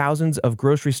 With thousands of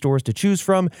grocery stores to choose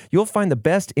from, you'll find the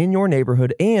best in your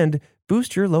neighborhood and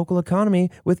boost your local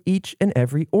economy with each and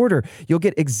every order. You'll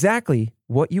get exactly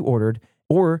what you ordered,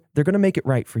 or they're going to make it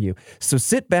right for you. So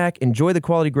sit back, enjoy the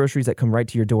quality groceries that come right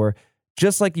to your door,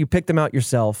 just like you picked them out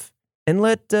yourself, and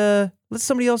let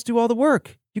somebody else do all the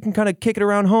work. You can kind of kick it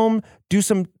around home, do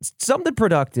something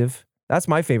productive. That's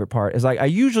my favorite part, is I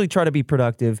usually try to be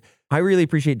productive. I really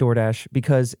appreciate DoorDash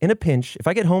because in a pinch, if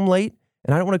I get home late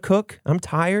and I don't want to cook, I'm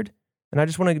tired, and I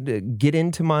just want to get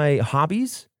into my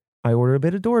hobbies, I order a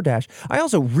bit of DoorDash. I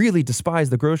also really despise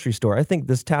the grocery store. I think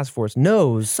this task force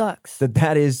knows Sucks.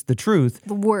 that is the truth.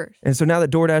 The worst. And so now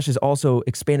that DoorDash is also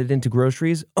expanded into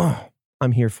groceries,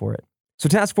 I'm here for it. So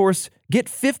task force, get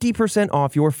 50%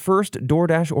 off your first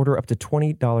DoorDash order up to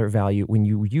 $20 value when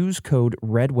you use code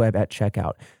REDWEB at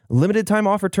checkout. Limited time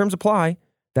offer, terms apply.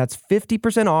 That's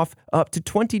 50% off up to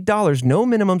 $20, no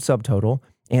minimum subtotal,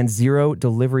 and 0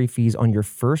 delivery fees on your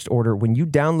first order when you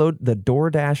download the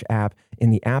DoorDash app in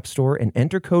the App Store and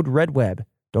enter code REDWEB.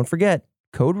 Don't forget,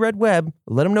 code REDWEB.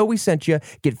 Let them know we sent you.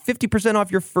 Get 50%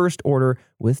 off your first order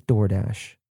with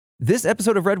DoorDash. This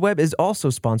episode of RedWeb is also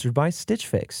sponsored by Stitch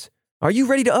Fix. Are you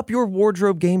ready to up your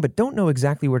wardrobe game but don't know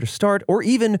exactly where to start or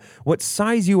even what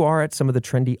size you are at some of the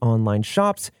trendy online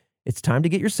shops? It's time to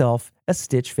get yourself a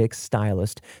Stitch Fix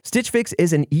stylist. Stitch Fix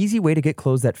is an easy way to get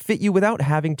clothes that fit you without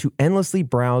having to endlessly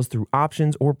browse through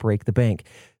options or break the bank.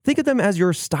 Think of them as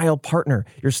your style partner.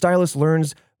 Your stylist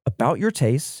learns about your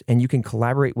tastes and you can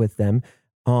collaborate with them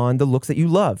on the looks that you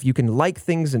love. You can like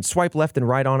things and swipe left and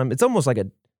right on them. It's almost like a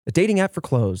dating app for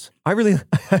clothes. I really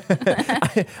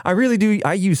do.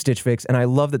 I use Stitch Fix, and I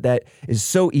love that is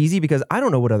so easy because I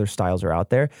don't know what other styles are out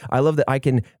there. I love that I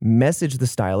can message the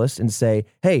stylist and say,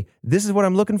 hey, this is what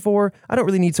I'm looking for. I don't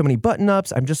really need so many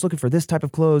button-ups. I'm just looking for this type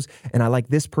of clothes, and I like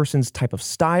this person's type of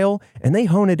style, and they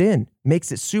hone it in.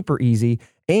 Makes it super easy.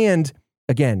 And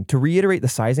again, to reiterate the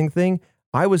sizing thing,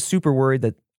 I was super worried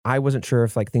that I wasn't sure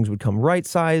if things would come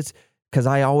right-sized, because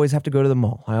I always have to go to the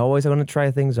mall. I always want to try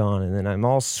things on, and then I'm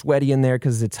all sweaty in there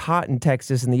because it's hot in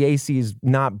Texas and the AC is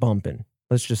not bumping.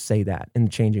 Let's just say that in the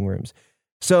changing rooms.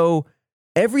 So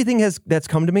everything that's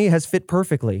come to me has fit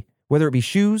perfectly, whether it be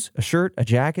shoes, a shirt, a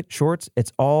jacket, shorts.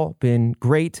 It's all been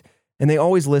great, and they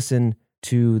always listen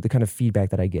to the kind of feedback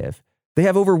that I give. They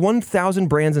have over 1,000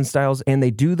 brands and styles, and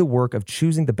they do the work of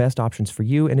choosing the best options for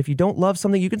you. And if you don't love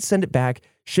something, you can send it back.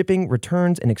 Shipping,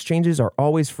 returns, and exchanges are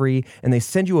always free, and they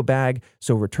send you a bag,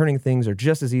 so returning things are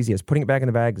just as easy as putting it back in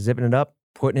the bag, zipping it up,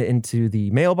 putting it into the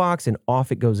mailbox, and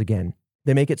off it goes again.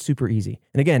 They make it super easy.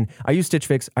 And again, I use Stitch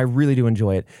Fix. I really do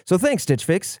enjoy it. So thanks, Stitch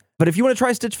Fix. But if you want to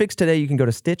try Stitch Fix today, you can go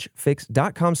to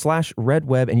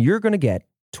stitchfix.com/redweb, and you're going to get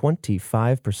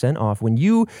 25% off when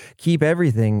you keep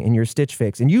everything in your Stitch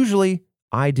Fix. And usually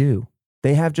I do.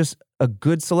 They have just a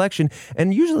good selection,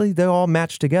 and usually they all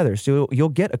match together. So you'll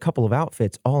get a couple of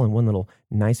outfits all in one little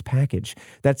nice package.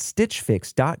 That's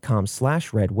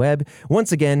stitchfix.com/redweb.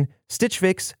 Once again,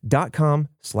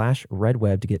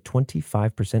 stitchfix.com/redweb to get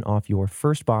 25% off your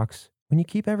first box when you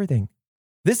keep everything.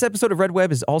 This episode of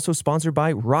RedWeb is also sponsored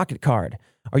by Rocket Card.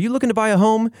 Are you looking to buy a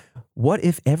home? What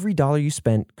if every dollar you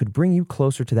spent could bring you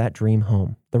closer to that dream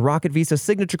home? The Rocket Visa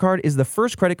Signature Card is the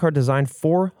first credit card designed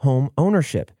for home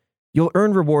ownership. You'll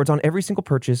earn rewards on every single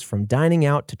purchase, from dining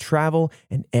out to travel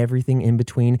and everything in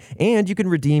between. And you can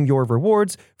redeem your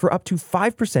rewards for up to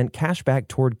 5% cash back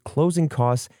toward closing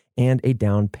costs and a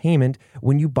down payment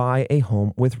when you buy a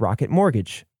home with Rocket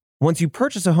Mortgage. Once you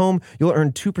purchase a home, you'll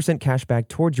earn 2% cash back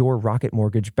towards your Rocket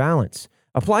Mortgage balance.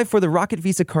 Apply for the Rocket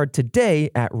Visa card today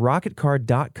at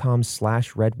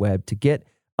rocketcard.com/redweb to get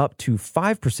up to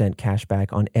 5% cash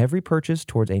back on every purchase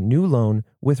towards a new loan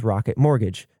with Rocket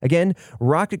Mortgage. Again,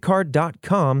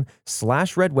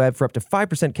 rocketcard.com/redweb for up to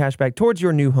 5% cash back towards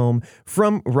your new home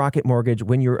from Rocket Mortgage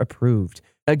when you're approved.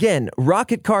 Again,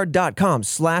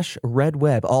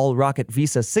 rocketcard.com/redweb. All Rocket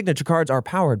Visa Signature Cards are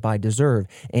powered by Deserve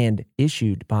and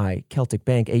issued by Celtic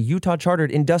Bank, a Utah-chartered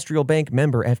industrial bank,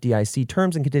 member FDIC.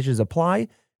 Terms and conditions apply.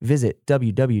 Visit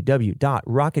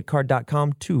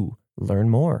www.rocketcard.com to learn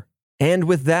more. And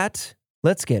with that,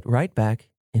 let's get right back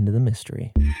into the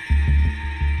mystery.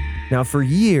 Now, for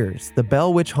years, the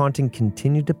Bell Witch haunting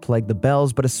continued to plague the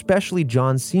Bells, but especially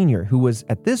John Sr., who was,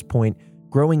 at this point,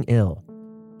 growing ill.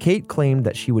 Kate claimed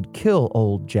that she would kill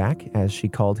old Jack, as she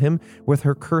called him, with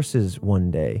her curses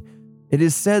one day. It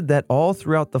is said that all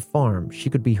throughout the farm, she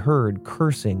could be heard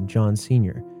cursing John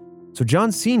Sr. So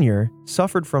John Sr.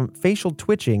 suffered from facial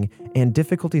twitching and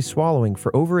difficulty swallowing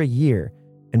for over a year,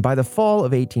 and by the fall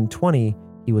of 1820,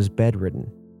 he was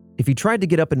bedridden. If he tried to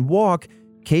get up and walk,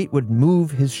 Kate would move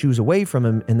his shoes away from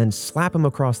him and then slap him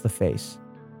across the face.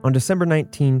 On December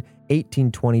 19,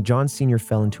 1820, John Sr.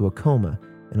 fell into a coma,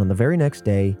 and on the very next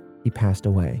day, he passed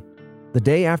away. The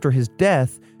day after his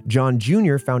death, John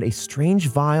Jr. found a strange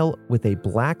vial with a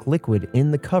black liquid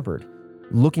in the cupboard.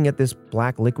 Looking at this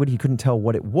black liquid, he couldn't tell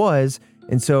what it was,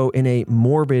 and so in a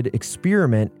morbid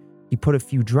experiment, he put a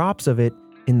few drops of it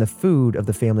in the food of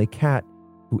the family cat,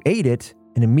 who ate it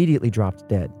and immediately dropped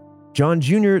dead. John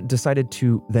Jr. decided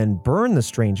to then burn the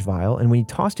strange vial, and when he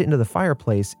tossed it into the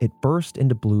fireplace, it burst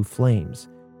into blue flames.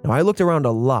 Now, I looked around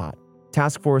a lot.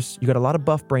 Task Force, you got a lot of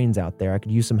buff brains out there. I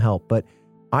could use some help, but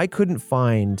I couldn't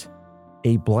find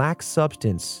a black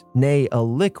substance, nay, a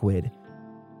liquid,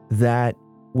 that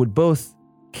would both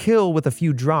kill with a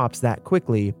few drops that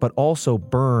quickly, but also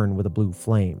burn with a blue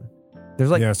flame. There's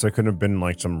Yeah, so it couldn't have been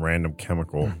like some random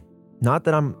chemical. Not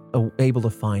that I'm able to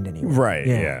find anyone. Right,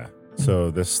 yeah.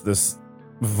 So this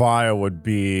vial would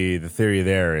be, the theory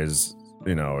there is,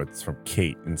 it's from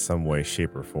Kate in some way,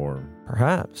 shape, or form.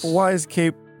 Perhaps. Why is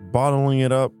Kate bottling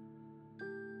it up?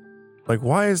 Like,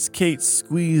 why is Kate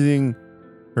squeezing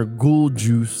her ghoul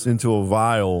juice into a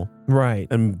vial Right.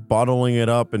 and bottling it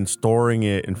up and storing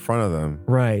it in front of them?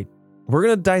 Right. We're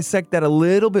going to dissect that a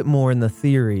little bit more in the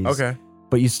theories. Okay.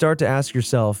 But you start to ask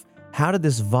yourself, how did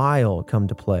this vial come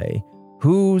to play?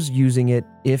 Who's using it?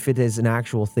 If it is an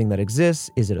actual thing that exists,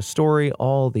 is it a story?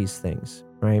 All these things,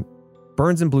 right?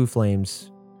 Burns in blue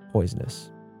flames,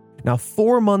 poisonous. Now,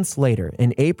 4 months later,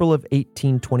 in April of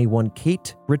 1821,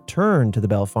 Kate returned to the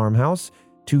Bell farmhouse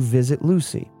to visit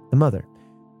Lucy, the mother.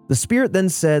 The spirit then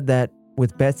said that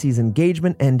with Betsy's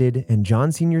engagement ended and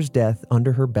John Sr.'s death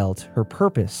under her belt, her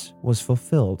purpose was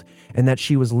fulfilled, and that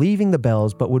she was leaving the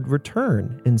Bells but would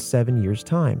return in 7 years'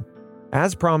 time.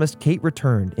 As promised, Kate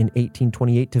returned in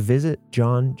 1828 to visit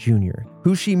John Jr.,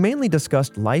 who she mainly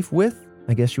discussed life with.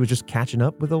 I guess she was just catching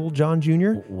up with old John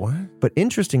Jr. What? But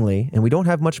interestingly, and we don't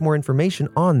have much more information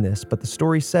on this, but the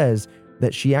story says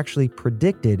that she actually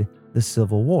predicted the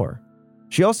Civil War.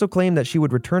 She also claimed that she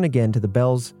would return again to the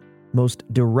Bells' most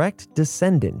direct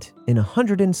descendant in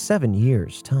 107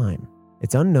 years' time.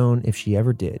 It's unknown if she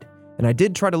ever did. And I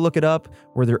did try to look it up.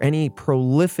 Were there any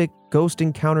prolific ghost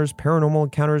encounters, paranormal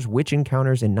encounters, witch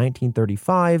encounters in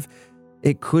 1935?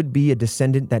 It could be a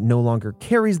descendant that no longer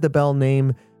carries the Bell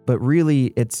name, but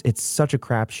really it's such a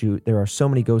crapshoot. There are so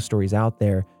many ghost stories out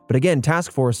there. But again,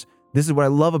 Task Force, this is what I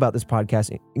love about this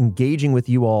podcast, engaging with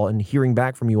you all and hearing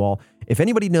back from you all. If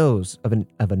anybody knows of a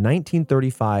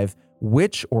 1935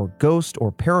 witch or ghost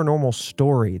or paranormal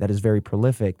story that is very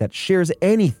prolific, that shares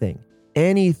anything,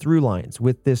 any through lines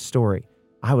with this story,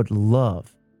 I would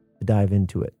love to dive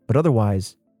into it. But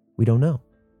otherwise, we don't know.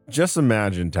 Just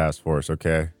imagine Task Force,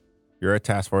 okay? You're at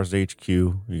Task Force HQ.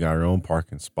 You got your own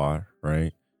parking spot,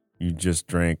 right? You just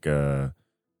drank a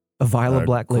vial of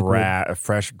black liquid. A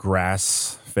fresh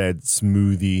grass-fed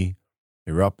smoothie.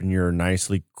 You're up in your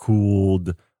nicely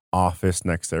cooled office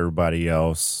next to everybody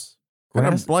else.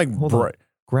 Grass,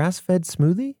 grass-fed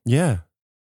smoothie? Yeah.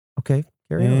 Okay,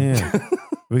 carry on.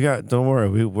 Yeah. Don't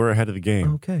worry, we're ahead of the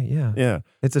game. Okay, yeah. Yeah.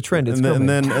 It's a trend. It's and coming.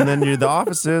 then the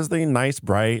office is the nice,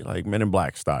 bright, like Men in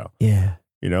Black style. Yeah.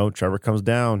 Trevor comes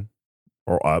down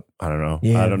or up. I don't know.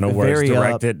 Yeah, I don't know where it's very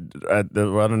directed. I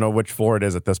don't know which floor it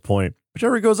is at this point. But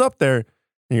Trevor goes up there and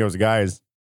he goes, guys,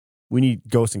 we need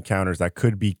ghost encounters that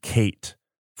could be Kate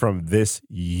from this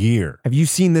year. Have you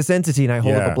seen this entity? And I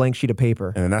hold up a blank sheet of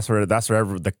paper. And that's where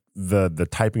the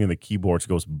typing of the keyboards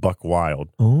goes buck wild.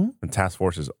 Oh? And Task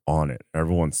Force is on it.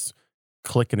 Everyone's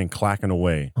clicking and clacking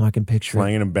away. Oh, I can picture it.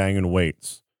 Slanging and banging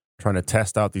weights. Trying to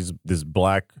test out this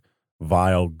black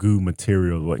vile goo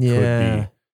material, what could be.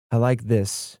 I like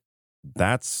this.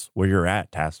 That's where you're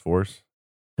at, Task Force.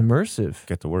 Immersive.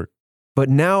 Get to work. But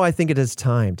now I think it is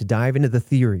time to dive into the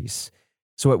theories.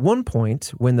 So at one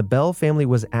point, when the Bell family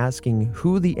was asking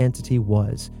who the entity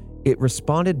was, it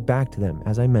responded back to them,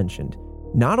 as I mentioned,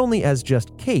 not only as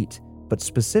just Kate, but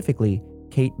specifically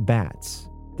Kate Batts.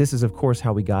 This is, of course,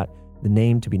 how we got the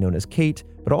name to be known as Kate,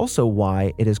 but also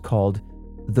why it is called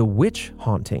the witch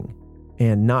haunting,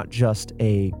 and not just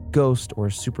a ghost or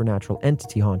supernatural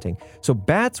entity haunting. So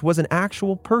Batts was an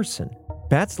actual person.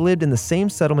 Batts lived in the same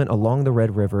settlement along the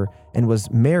Red River and was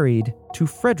married to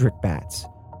Frederick Batts.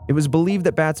 It was believed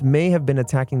that Batts may have been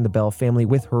attacking the Bell family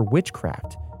with her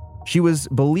witchcraft. She was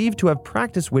believed to have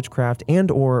practiced witchcraft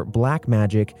and/or black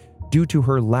magic due to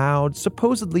her loud,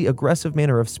 supposedly aggressive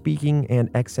manner of speaking and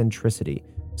eccentricity.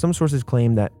 Some sources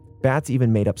claim that Batts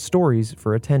even made up stories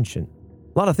for attention.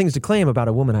 A lot of things to claim about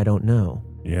a woman I don't know.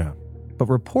 Yeah. But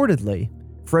reportedly,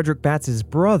 Frederick Batts'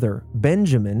 brother,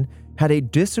 Benjamin, had a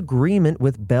disagreement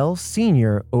with Bell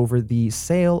Sr. over the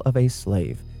sale of a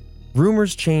slave.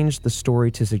 Rumors changed the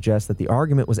story to suggest that the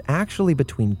argument was actually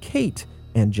between Kate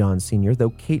and John Sr.,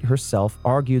 though Kate herself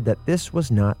argued that this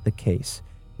was not the case.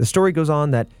 The story goes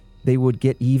on that they would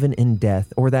get even in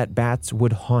death or that Batts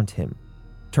would haunt him.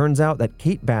 Turns out that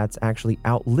Kate Batts actually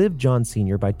outlived John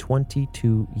Sr. by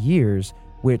 22 years,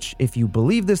 which, if you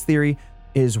believe this theory,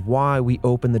 is why we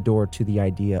open the door to the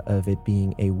idea of it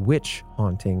being a witch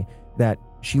haunting, that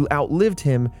she outlived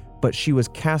him, but she was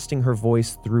casting her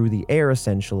voice through the air,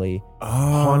 essentially,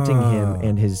 haunting him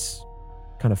and his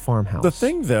kind of farmhouse. The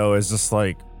thing, though, is just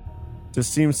like, this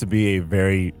seems to be a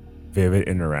very vivid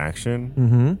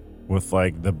interaction with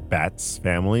like the Batts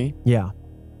family. Yeah.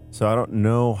 So I don't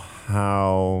know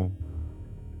how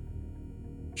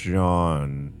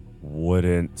John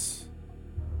wouldn't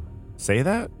say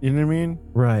that. You know what I mean?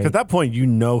 Right. 'Cause at that point, you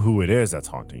know who it is that's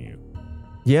haunting you.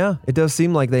 Yeah, it does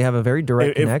seem like they have a very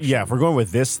direct connection. Yeah, if we're going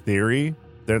with this theory,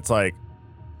 then it's like,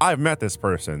 I've met this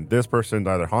person. This person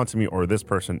either haunted me or this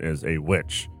person is a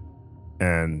witch.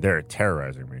 And they're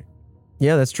terrorizing me.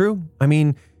 Yeah, that's true. I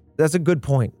mean, that's a good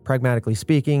point. Pragmatically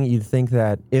speaking, you'd think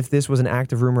that if this was an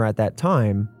active rumor at that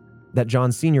time, that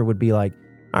John Sr. would be like,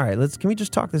 all right, can we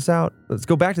just talk this out? Let's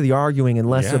go back to the arguing and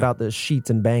less about the sheets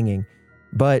and banging.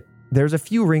 But there's a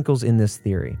few wrinkles in this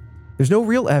theory. There's no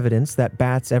real evidence that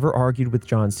Batts ever argued with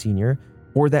John Sr.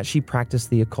 or that she practiced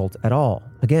the occult at all.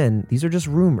 Again, these are just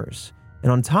rumors.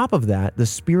 And on top of that, the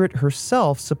spirit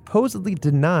herself supposedly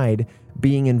denied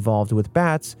being involved with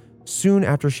Batts soon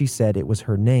after she said it was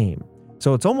her name.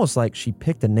 So it's almost like she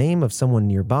picked a name of someone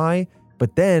nearby,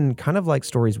 but then, kind of like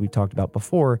stories we talked about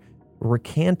before,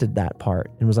 recanted that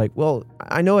part and was like, well,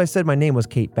 I know I said my name was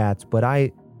Kate Batts, but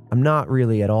I'm not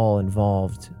really at all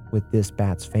involved with this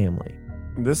Batts family.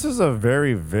 This is a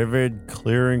very vivid,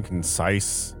 clear, and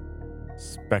concise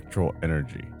spectral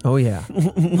energy. Oh, yeah.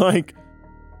 Like,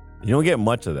 you don't get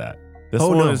much of that. This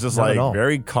one is just like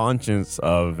very conscious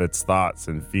of its thoughts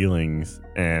and feelings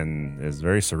and is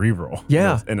very cerebral.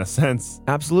 Yeah. In a sense.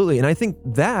 Absolutely. And I think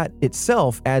that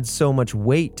itself adds so much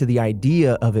weight to the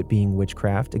idea of it being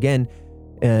witchcraft. Again,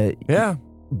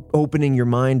 opening your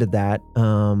mind to that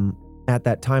at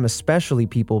that time, especially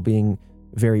people being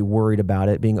very worried about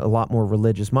it, being a lot more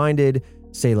religious minded.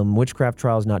 Salem witchcraft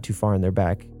trials not too far in their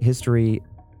back history.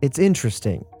 It's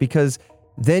interesting because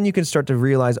then you can start to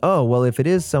realize, oh, well, if it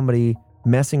is somebody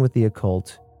messing with the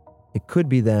occult, it could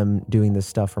be them doing this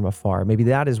stuff from afar. Maybe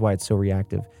that is why it's so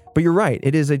reactive. But you're right.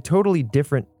 It is a totally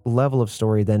different level of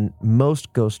story than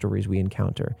most ghost stories we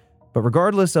encounter. But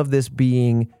regardless of this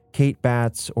being Kate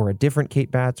Batts or a different Kate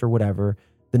Batts or whatever,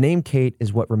 the name Kate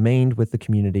is what remained with the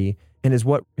community and is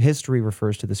what history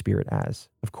refers to the spirit as,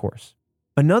 of course.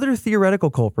 Another theoretical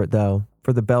culprit, though,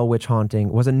 for the Bell Witch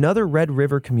haunting was another Red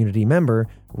River community member,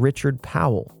 Richard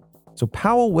Powell. So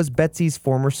Powell was Betsy's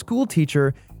former school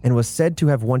teacher and was said to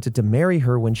have wanted to marry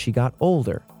her when she got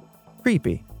older.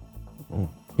 Creepy. Oh.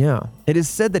 Yeah. It is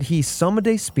said that he summoned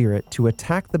a spirit to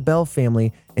attack the Bell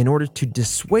family in order to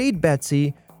dissuade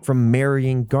Betsy from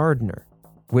marrying Gardner,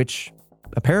 which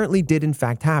apparently did in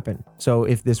fact happen. So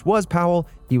if this was Powell,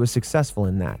 he was successful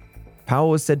in that. Powell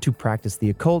was said to practice the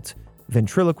occult,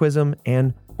 ventriloquism,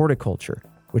 and horticulture,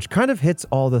 which kind of hits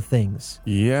all the things.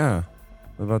 Yeah,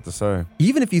 I was about to say.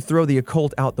 Even if you throw the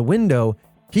occult out the window,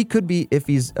 he could be, if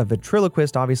he's a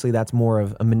ventriloquist, obviously that's more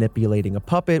of a manipulating a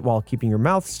puppet while keeping your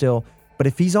mouth still. But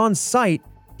if he's on site,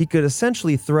 he could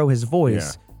essentially throw his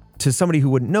voice to somebody who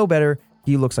wouldn't know better.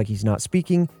 He looks like he's not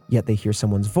speaking, yet they hear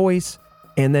someone's voice.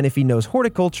 And then if he knows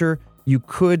horticulture, you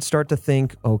could start to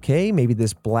think, okay, maybe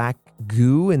this black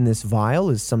goo in this vial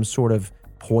is some sort of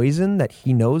poison that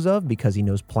he knows of because he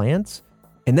knows plants.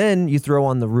 And then you throw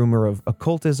on the rumor of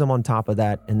occultism on top of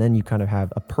that, and then you kind of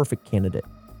have a perfect candidate.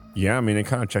 Yeah, I mean, it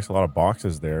kind of checks a lot of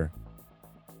boxes there.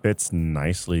 Fits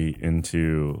nicely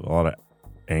into a lot of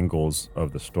angles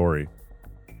of the story.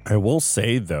 I will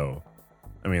say, though,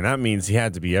 I mean, that means he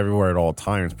had to be everywhere at all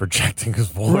times projecting his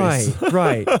voice.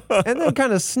 Right. And then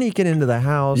kind of sneaking into the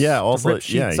house. Yeah, also, rip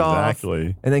sheets off,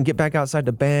 exactly. and then get back outside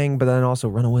to bang, but then also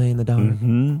run away in the dark.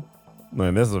 Mm-hmm.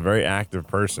 Man, this is a very active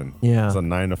person. Yeah. It's a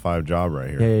 9-to-5 job right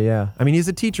here. Yeah. I mean, he's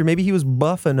a teacher. Maybe he was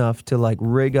buff enough to like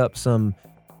rig up some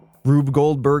Rube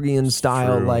Goldbergian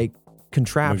style True. like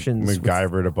contraptions.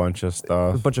 MacGyvered a bunch of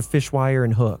stuff. A bunch of fish wire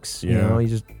and hooks. You Yeah. know,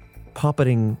 he's just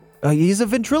puppeting. He's a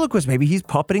ventriloquist. Maybe he's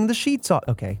puppeting the sheets off.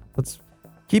 Okay, let's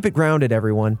keep it grounded,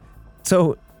 everyone.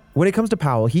 So when it comes to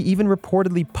Powell, he even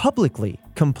reportedly publicly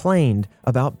complained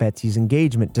about Betsy's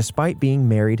engagement despite being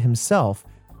married himself.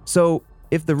 So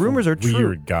if the rumors are true,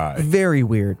 Weird guy. very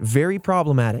weird, very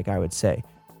problematic, I would say.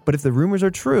 But if the rumors are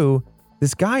true,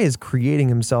 this guy is creating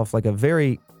himself like a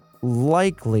very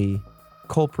likely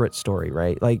culprit story,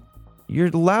 right? Like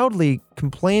you're loudly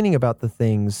complaining about the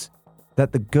things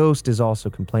that the ghost is also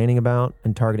complaining about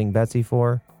and targeting Betsy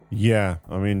for. Yeah,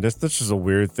 I mean, this is a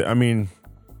weird thing. I mean,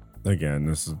 again,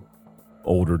 this is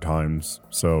older times,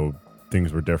 so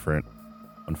things were different,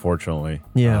 unfortunately.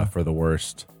 Yeah. For the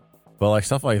worst. But like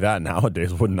stuff like that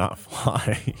nowadays would not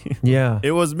fly. Yeah.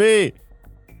 It was me,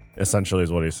 essentially,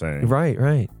 is what he's saying.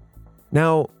 Right.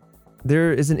 Now,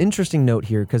 there is an interesting note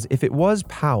here, because if it was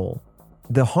Powell,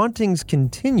 the hauntings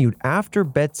continued after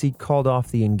Betsy called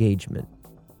off the engagement.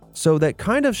 So that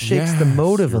kind of shakes the Yes,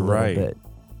 motive a you're little right. bit.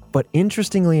 But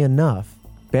interestingly enough,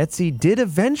 Betsy did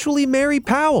eventually marry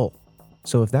Powell.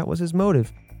 So if that was his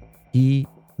motive, he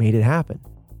made it happen.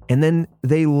 And then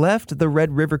they left the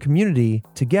Red River community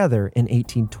together in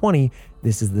 1820.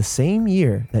 This is the same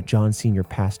year that John Sr.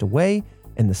 passed away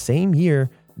and the same year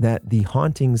that the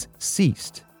hauntings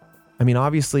ceased. I mean,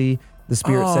 obviously, the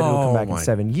spirit said it would come back in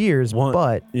 7 years,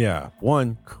 but... Yeah,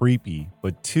 one, creepy,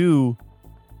 but two,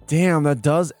 damn, that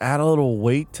does add a little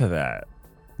weight to that.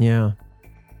 Yeah.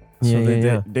 So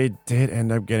Yeah. they did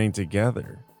end up getting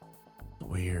together.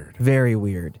 Weird. Very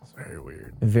weird. It's very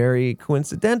weird. Very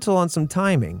coincidental on some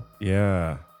timing,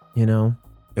 Yeah. you know?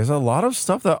 There's a lot of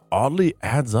stuff that oddly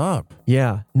adds up.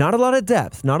 Yeah. Not a lot of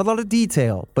depth, not a lot of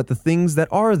detail, but the things that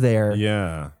are there,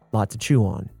 Yeah. a lot to chew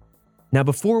on. Now,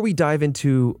 before we dive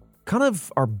into kind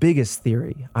of our biggest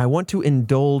theory, I want to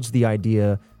indulge the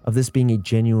idea of this being a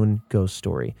genuine ghost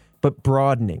story, but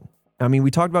broadening. I mean,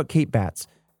 we talked about Kate Batts.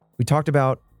 We talked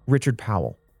about Richard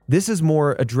Powell. This is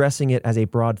more addressing it as a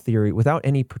broad theory without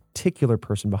any particular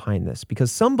person behind this,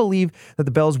 because some believe that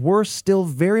the Bells were still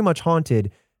very much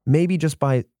haunted, maybe just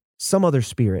by some other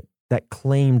spirit that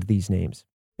claimed these names.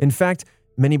 In fact,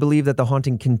 many believe that the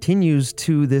haunting continues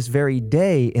to this very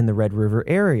day in the Red River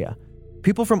area.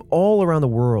 People from all around the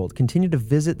world continue to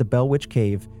visit the Bell Witch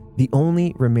Cave, the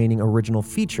only remaining original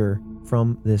feature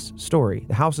from this story.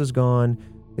 The house is gone,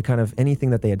 the kind of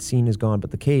anything that they had seen is gone, but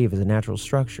the cave is a natural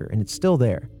structure and it's still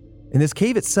there. And this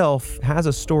cave itself has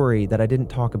a story that I didn't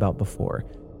talk about before,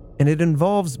 and it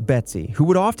involves Betsy, who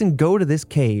would often go to this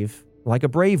cave, like a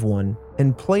brave one,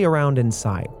 and play around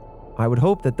inside. I would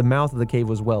hope that the mouth of the cave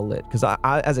was well lit, because I,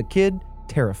 as a kid,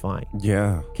 terrifying.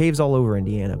 Yeah. Caves all over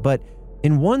Indiana. But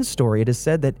in one story, it is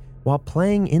said that while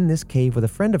playing in this cave with a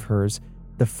friend of hers,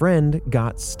 the friend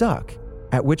got stuck,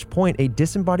 at which point a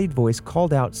disembodied voice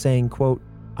called out saying, quote,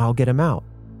 "I'll get him out,"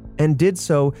 and did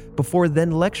so before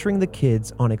then lecturing the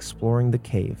kids on exploring the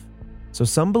cave. So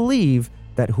some believe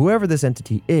that whoever this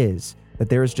entity is, that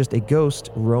there is just a ghost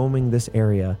roaming this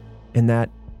area, and that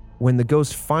when the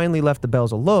ghost finally left the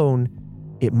Bells alone,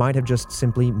 it might have just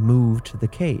simply moved to the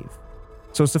cave.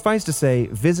 So suffice to say,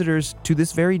 visitors to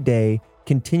this very day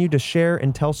continue to share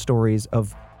and tell stories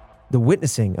of the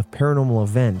witnessing of paranormal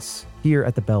events here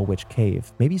at the Bell Witch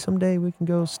Cave. Maybe someday we can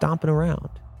go stomping around,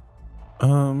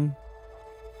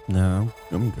 No,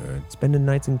 I'm good. spending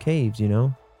nights in caves, you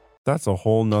know? That's a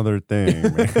whole nother thing,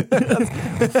 man.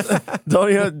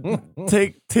 Don't even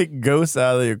take ghosts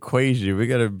out of the equation. We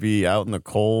gotta be out in the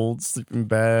cold, sleeping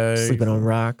bags. Sleeping on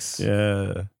rocks,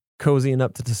 Yeah. cozying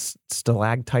up to the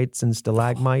stalactites and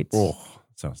stalagmites, Oh,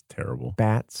 sounds terrible.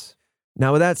 bats.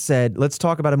 Now, with that said, let's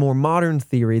talk about a more modern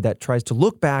theory that tries to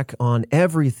look back on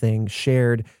everything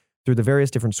shared through the various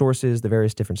different sources, the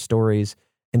various different stories,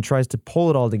 and tries to pull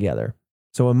it all together.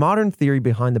 So a modern theory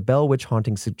behind the Bell Witch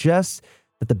haunting suggests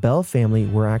that the Bell family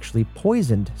were actually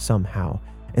poisoned somehow,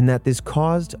 and that this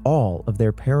caused all of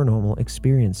their paranormal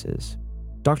experiences.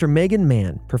 Dr. Megan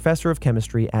Mann, professor of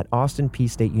chemistry at Austin Peay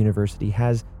State University,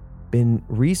 has been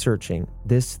researching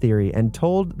this theory and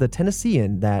told the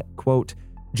Tennessean that, quote,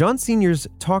 "John Sr.'s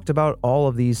talked about all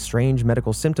of these strange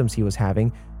medical symptoms he was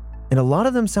having, and a lot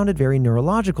of them sounded very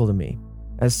neurological to me,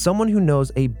 as someone who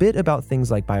knows a bit about things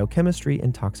like biochemistry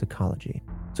and toxicology."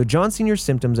 So John Sr.'s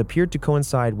symptoms appeared to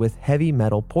coincide with heavy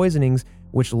metal poisonings,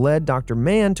 which led Dr.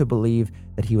 Mann to believe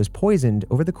that he was poisoned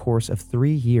over the course of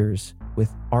 3 years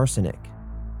with arsenic.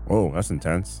 Oh, that's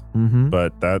intense. Mm-hmm.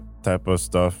 But that type of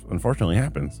stuff unfortunately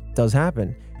happens. Does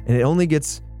happen, and it only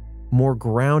gets more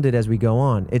grounded as we go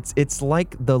on. It's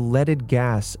like the leaded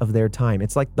gas of their time.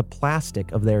 It's like the plastic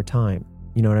of their time.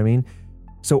 You know what I mean?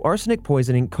 So arsenic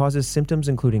poisoning causes symptoms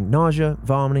including nausea,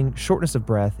 vomiting, shortness of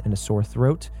breath, and a sore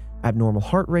throat, abnormal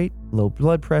heart rate, low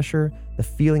blood pressure, the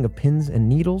feeling of pins and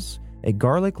needles, a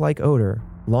garlic-like odor.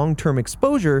 Long-term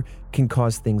exposure can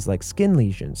cause things like skin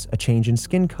lesions, a change in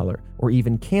skin color, or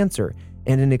even cancer.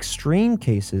 And in extreme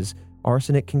cases,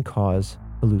 arsenic can cause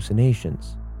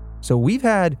hallucinations. So we've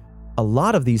had a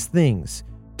lot of these things.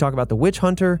 Talk about the witch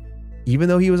hunter. Even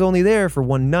though he was only there for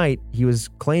one night, he was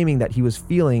claiming that he was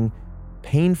feeling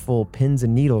painful pins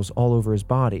and needles all over his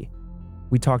body.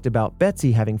 We talked about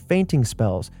Betsy having fainting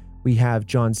spells. We have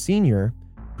John Sr.,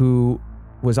 who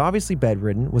was obviously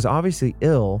bedridden, was obviously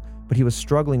ill, but he was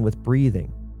struggling with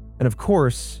breathing. And of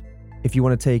course, if you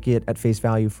want to take it at face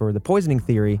value for the poisoning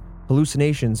theory,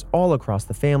 hallucinations all across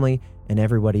the family and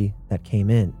everybody that came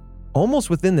in. Almost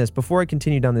within this, before I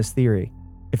continue down this theory,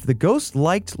 if the ghost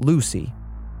liked Lucy,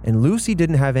 and Lucy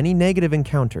didn't have any negative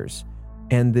encounters,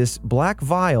 and this black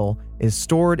vial is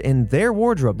stored in their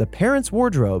wardrobe, the parents'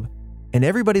 wardrobe, and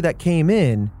everybody that came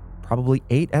in probably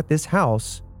ate at this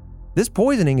house, this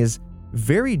poisoning is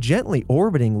very gently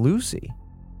orbiting Lucy.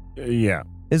 Yeah.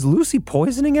 Is Lucy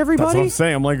poisoning everybody? That's what I'm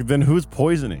saying. I'm like, then who's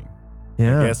poisoning?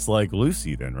 Yeah. I guess like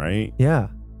Lucy then, right? Yeah.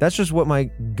 That's just what my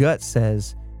gut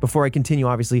says before I continue,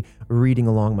 obviously, reading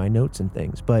along my notes and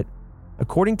things. But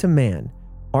according to Mann,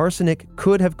 arsenic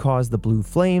could have caused the blue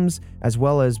flames as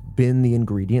well as been the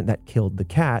ingredient that killed the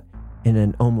cat in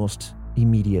an almost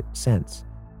immediate sense.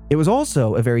 It was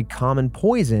also a very common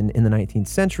poison in the 19th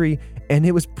century, and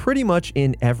it was pretty much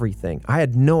in everything. I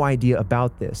had no idea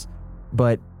about this,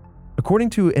 but according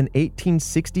to an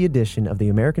 1860 edition of the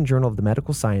American Journal of the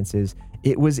Medical Sciences,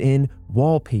 it was in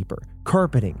wallpaper,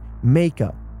 carpeting,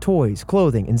 makeup, toys,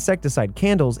 clothing, insecticide,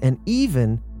 candles, and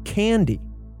even candy.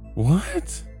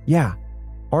 What? Yeah,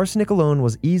 arsenic alone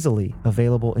was easily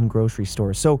available in grocery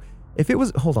stores. So if it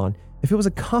was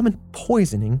a common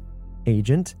poisoning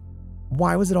agent,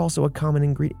 why was it also a common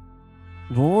ingredient?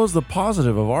 What was the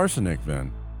positive of arsenic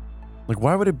then? Like,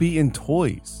 why would it be in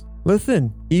toys?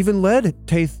 Listen, even lead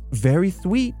tastes very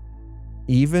sweet.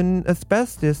 Even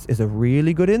asbestos is a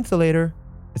really good insulator.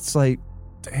 It's like,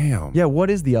 Damn. yeah, what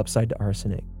is the upside to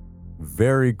arsenic?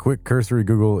 Very quick cursory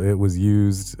Google. It was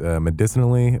used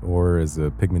medicinally or as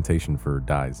a pigmentation for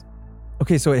dyes.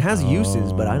 Okay, so it has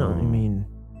uses, but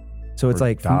so it's For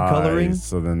like food dyes. coloring?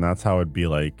 So then that's how it'd be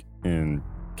like in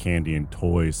candy and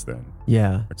toys then.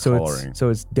 Yeah, The so coloring.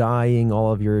 it's dyeing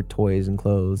all of your toys and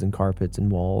clothes and carpets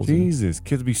and walls. and- Jesus,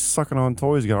 kids be sucking on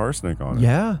toys, get arsenic on it.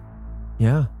 Yeah.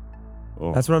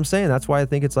 Oh. That's what I'm saying. That's why I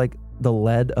think it's like the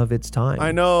lead of its time.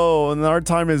 I know, and our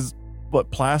time is what,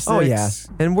 plastics? Oh, yeah.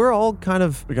 And we're all kind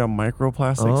of, We got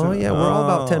microplastics. oh, in it? yeah, we're all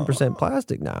about Oh. 10%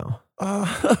 plastic now.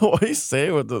 What do you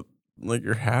say with the, like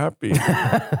you're happy?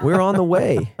 We're on the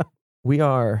way. We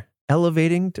are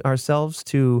elevating ourselves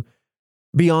to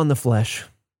beyond the flesh.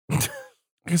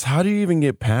 Because how do you even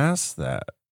get past that?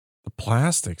 The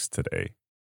plastics today.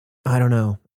 I don't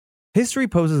know. History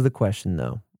poses the question,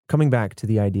 though, coming back to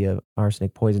the idea of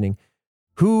arsenic poisoning,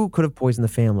 who could have poisoned the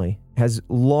family has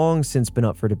long since been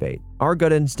up for debate. Our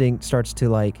gut instinct starts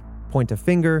to point a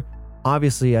finger.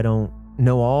 Obviously, I don't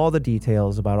know all the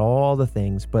details about all the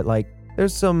things, but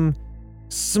there's some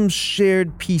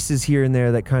shared pieces here and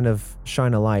there that kind of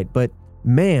shine a light. But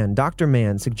Dr.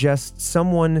 Mann suggests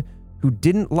someone who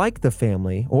didn't like the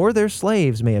family or their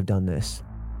slaves may have done this.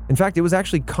 In fact, it was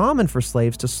actually common for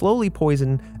slaves to slowly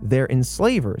poison their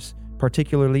enslavers,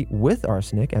 particularly with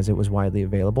arsenic, as it was widely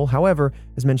available. However,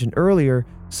 as mentioned earlier,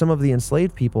 some of the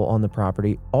enslaved people on the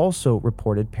property also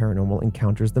reported paranormal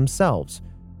encounters themselves.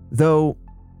 Though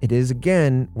it is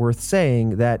again worth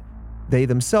saying that they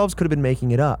themselves could have been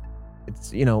making it up.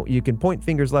 It's, you can point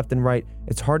fingers left and right.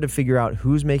 It's hard to figure out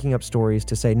who's making up stories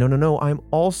to say, no, I'm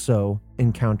also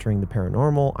encountering the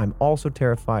paranormal. I'm also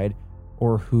terrified,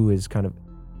 or who is kind of.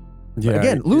 Yeah.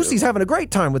 Again, Lucy's having a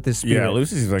great time with this spirit. Yeah,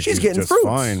 Lucy seems like she's she's getting just fruits.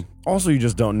 fine. Also, you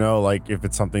just don't know if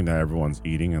it's something that everyone's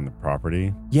eating on the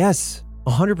property, Yes,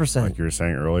 100%. like you were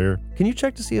saying earlier. Can you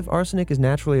check to see if arsenic is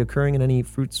naturally occurring in any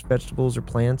fruits, vegetables, or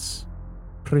plants?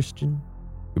 Christian?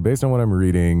 Based on what I'm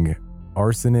reading,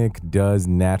 arsenic does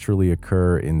naturally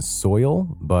occur in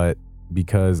soil, but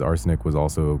because arsenic was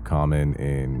also common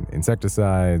in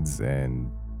insecticides and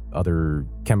other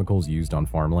chemicals used on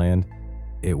farmland,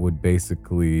 it would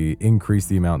basically increase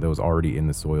the amount that was already in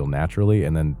the soil naturally,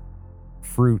 and then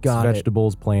fruits, Got it.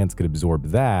 vegetables, plants could absorb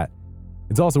that.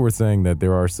 It's also worth saying that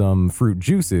there are some fruit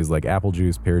juices like apple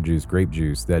juice, pear juice, grape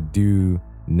juice that do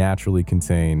naturally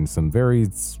contain some very,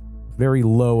 very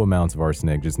low amounts of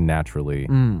arsenic just naturally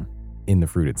in the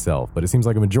fruit itself. But it seems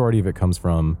like a majority of it comes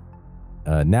from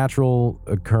natural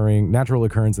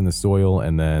occurrence in the soil,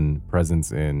 and then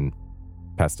presence in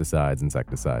pesticides,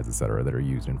 insecticides, etc., that are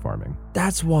used in farming.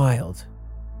 That's wild.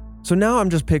 So now I'm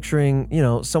just picturing,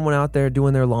 someone out there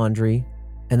doing their laundry,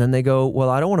 and then they go, well,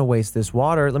 I don't want to waste this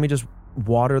water. Let me just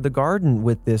water the garden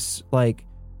with this,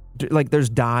 there's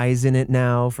dyes in it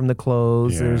now from the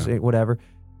clothes, Yeah. there's whatever.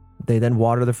 They then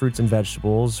water the fruits and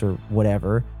vegetables or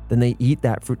whatever. Then they eat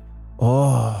that fruit.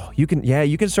 Oh, you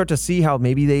can start to see how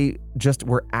maybe they just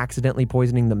were accidentally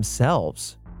poisoning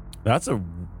themselves. That's a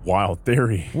wild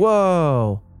theory.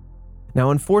 Whoa.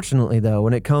 Now, unfortunately, though,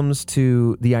 when it comes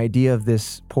to the idea of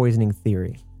this poisoning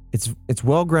theory, it's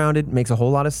well grounded, makes a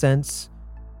whole lot of sense.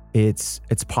 It's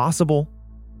possible.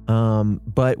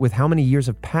 But with how many years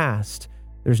have passed,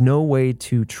 there's no way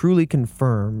to truly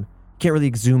confirm. You can't really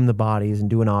exhume the bodies and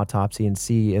do an autopsy and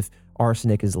see if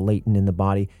arsenic is latent in the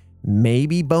body.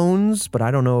 Maybe bones, but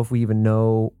I don't know if we even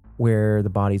know where the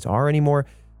bodies are anymore.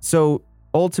 So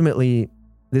ultimately,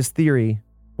 this theory,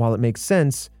 while it makes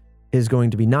sense, is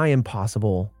going to be nigh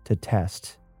impossible to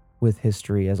test with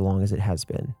history as long as it has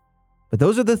been. But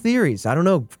those are the theories. I don't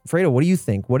know. Fredo, what do you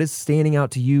think? What is standing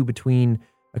out to you between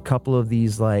a couple of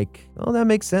these, like, oh, that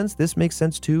makes sense. This makes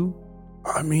sense too?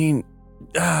 I mean,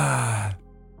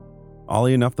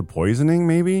 oddly enough, the poisoning,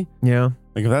 maybe? Yeah.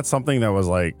 Like, if that's something that was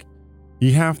like,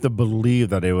 you have to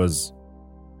believe that it was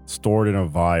stored in a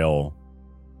vial,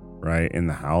 right, in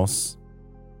the house.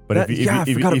 But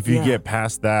if you get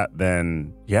past that,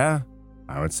 then yeah,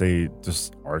 I would say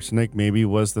just arsenic maybe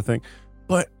was the thing.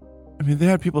 But I mean, they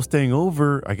had people staying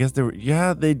over. I guess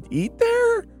they'd eat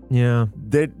there. Yeah.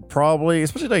 They'd probably,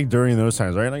 especially like during those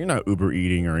times, right? Like, you're not Uber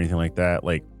eating or anything like that.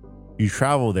 Like, you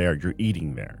travel there, you're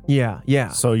eating there. Yeah. Yeah.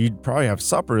 So you'd probably have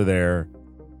supper there,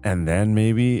 and then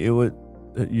maybe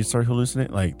you start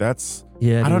hallucinating. Like, that's,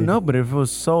 Yeah. I don't know, but if it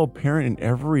was so apparent in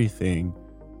everything,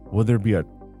 would there be a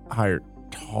higher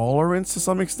tolerance to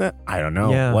some extent? I don't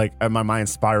know. Yeah. Like, my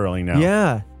mind's spiraling now.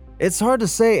 Yeah. It's hard to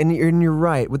say, and you're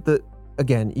right. With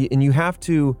and you have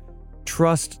to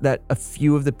trust that a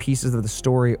few of the pieces of the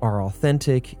story are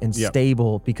authentic and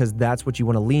stable, because that's what you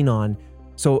want to lean on.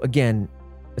 So again,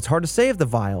 it's hard to say if the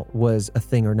vial was a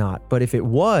thing or not, but if it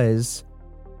was,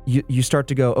 you start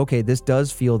to go, okay, this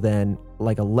does feel then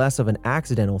like a less of an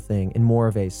accidental thing and more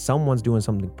of a someone's doing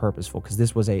something purposeful, because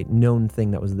this was a known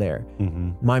thing that was there.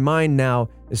 Mm-hmm. My mind now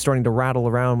is starting to rattle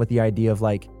around with the idea of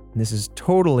like, this is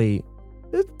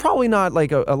it's probably not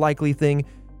like a likely thing,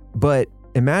 but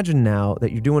imagine now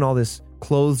that you're doing all this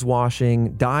clothes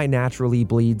washing, dye naturally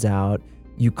bleeds out,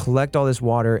 you collect all this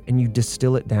water and you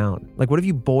distill it down. Like, what if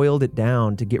you boiled it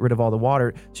down to get rid of all the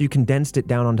water, so you condensed it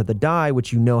down onto the dye,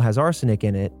 which you know has arsenic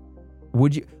in it?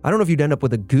 I don't know if you'd end up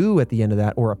with a goo at the end of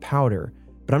that or a powder,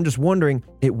 but I'm just wondering,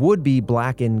 it would be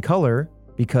black in color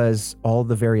because all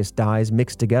the various dyes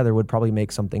mixed together would probably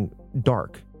make something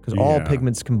dark, because all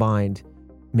pigments combined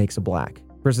makes a black,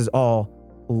 versus all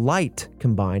light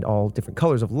combined, all different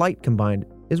colors of light combined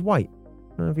is white.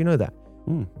 I don't know if you know that.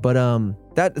 But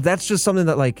that's just something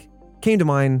that like came to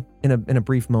mind in a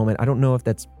brief moment. I don't know if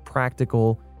that's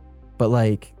practical, but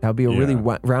like that would be a really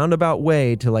roundabout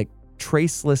way to like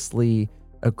tracelessly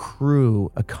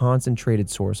accrue a concentrated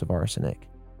source of arsenic.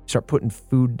 Start putting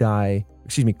clothes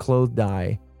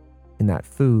dye in that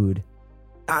food.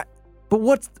 But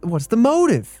what's the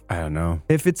motive? I don't know.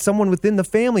 If it's someone within the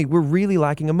family, we're really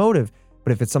lacking a motive.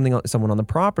 But if it's someone on the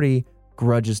property,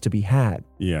 grudges to be had.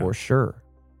 Yeah. For sure.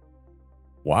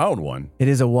 Wild one. It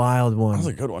is a wild one. That was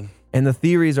a good one. And the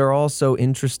theories are also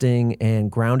interesting and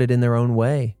grounded in their own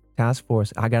way. Task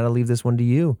Force, I got to leave this one to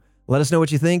you. Let us know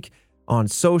what you think on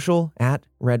social at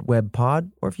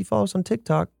RedWebPod, or if you follow us on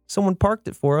TikTok, someone parked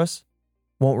it for us.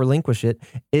 Won't relinquish it.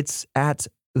 It's at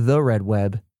the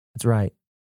RedWeb. That's right.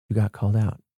 You got called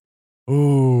out.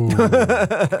 Ooh.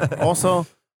 Also,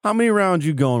 how many rounds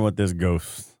you going with this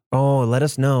ghost? Oh, let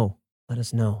us know. Let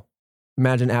us know.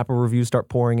 Imagine Apple reviews start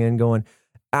pouring in going,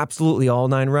 absolutely all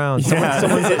 9 rounds. Someone's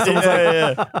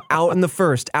like, out in the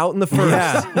first. Me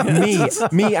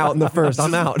out in the first.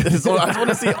 I'm out. So I just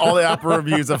want to see all the Apple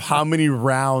reviews of how many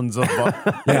rounds of and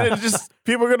it's just,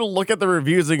 people are going to look at the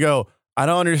reviews and go, I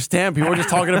don't understand. People are just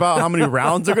talking about how many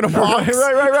rounds they're going to box.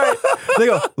 Right. They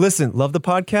go, listen, love the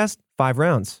podcast, 5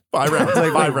 rounds. 5 rounds.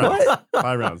 Like, 5 rounds. what?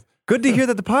 5 rounds. Good to hear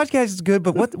that the podcast is good,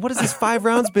 but what is this 5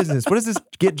 rounds business? What is this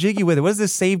get jiggy with it? What is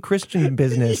this save Christian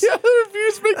business? Yeah, the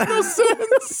reviews make no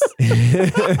sense.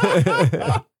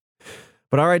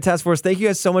 But all right, Task Force, thank you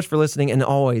guys so much for listening and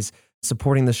always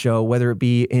supporting the show, whether it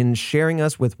be in sharing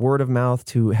us with word of mouth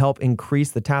to help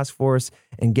increase the Task Force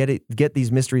and get these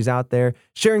mysteries out there,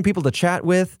 sharing people to chat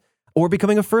with, or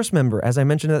becoming a first member. As I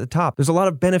mentioned at the top, there's a lot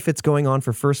of benefits going on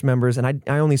for first members, and I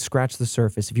only scratched the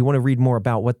surface. If you want to read more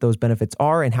about what those benefits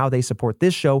are and how they support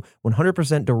this show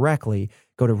 100% directly,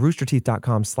 go to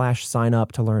roosterteeth.com/sign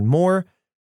up to learn more.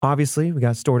 Obviously, we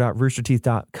got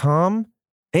store.roosterteeth.com,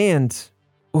 and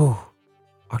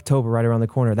October right around the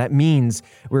corner. That means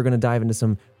we're going to dive into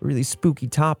some really spooky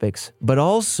topics, but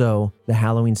also the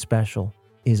Halloween special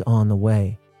is on the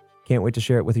way. Can't wait to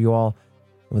share it with you all.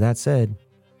 With that said,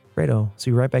 Fredo,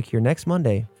 see you right back here next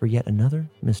Monday for yet another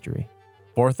mystery.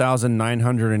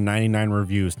 4,999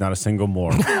 reviews, not a single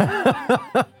more.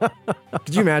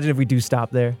 Could you imagine if we do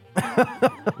stop there?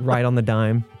 Right on the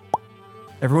dime.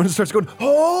 Everyone starts going,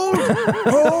 hold!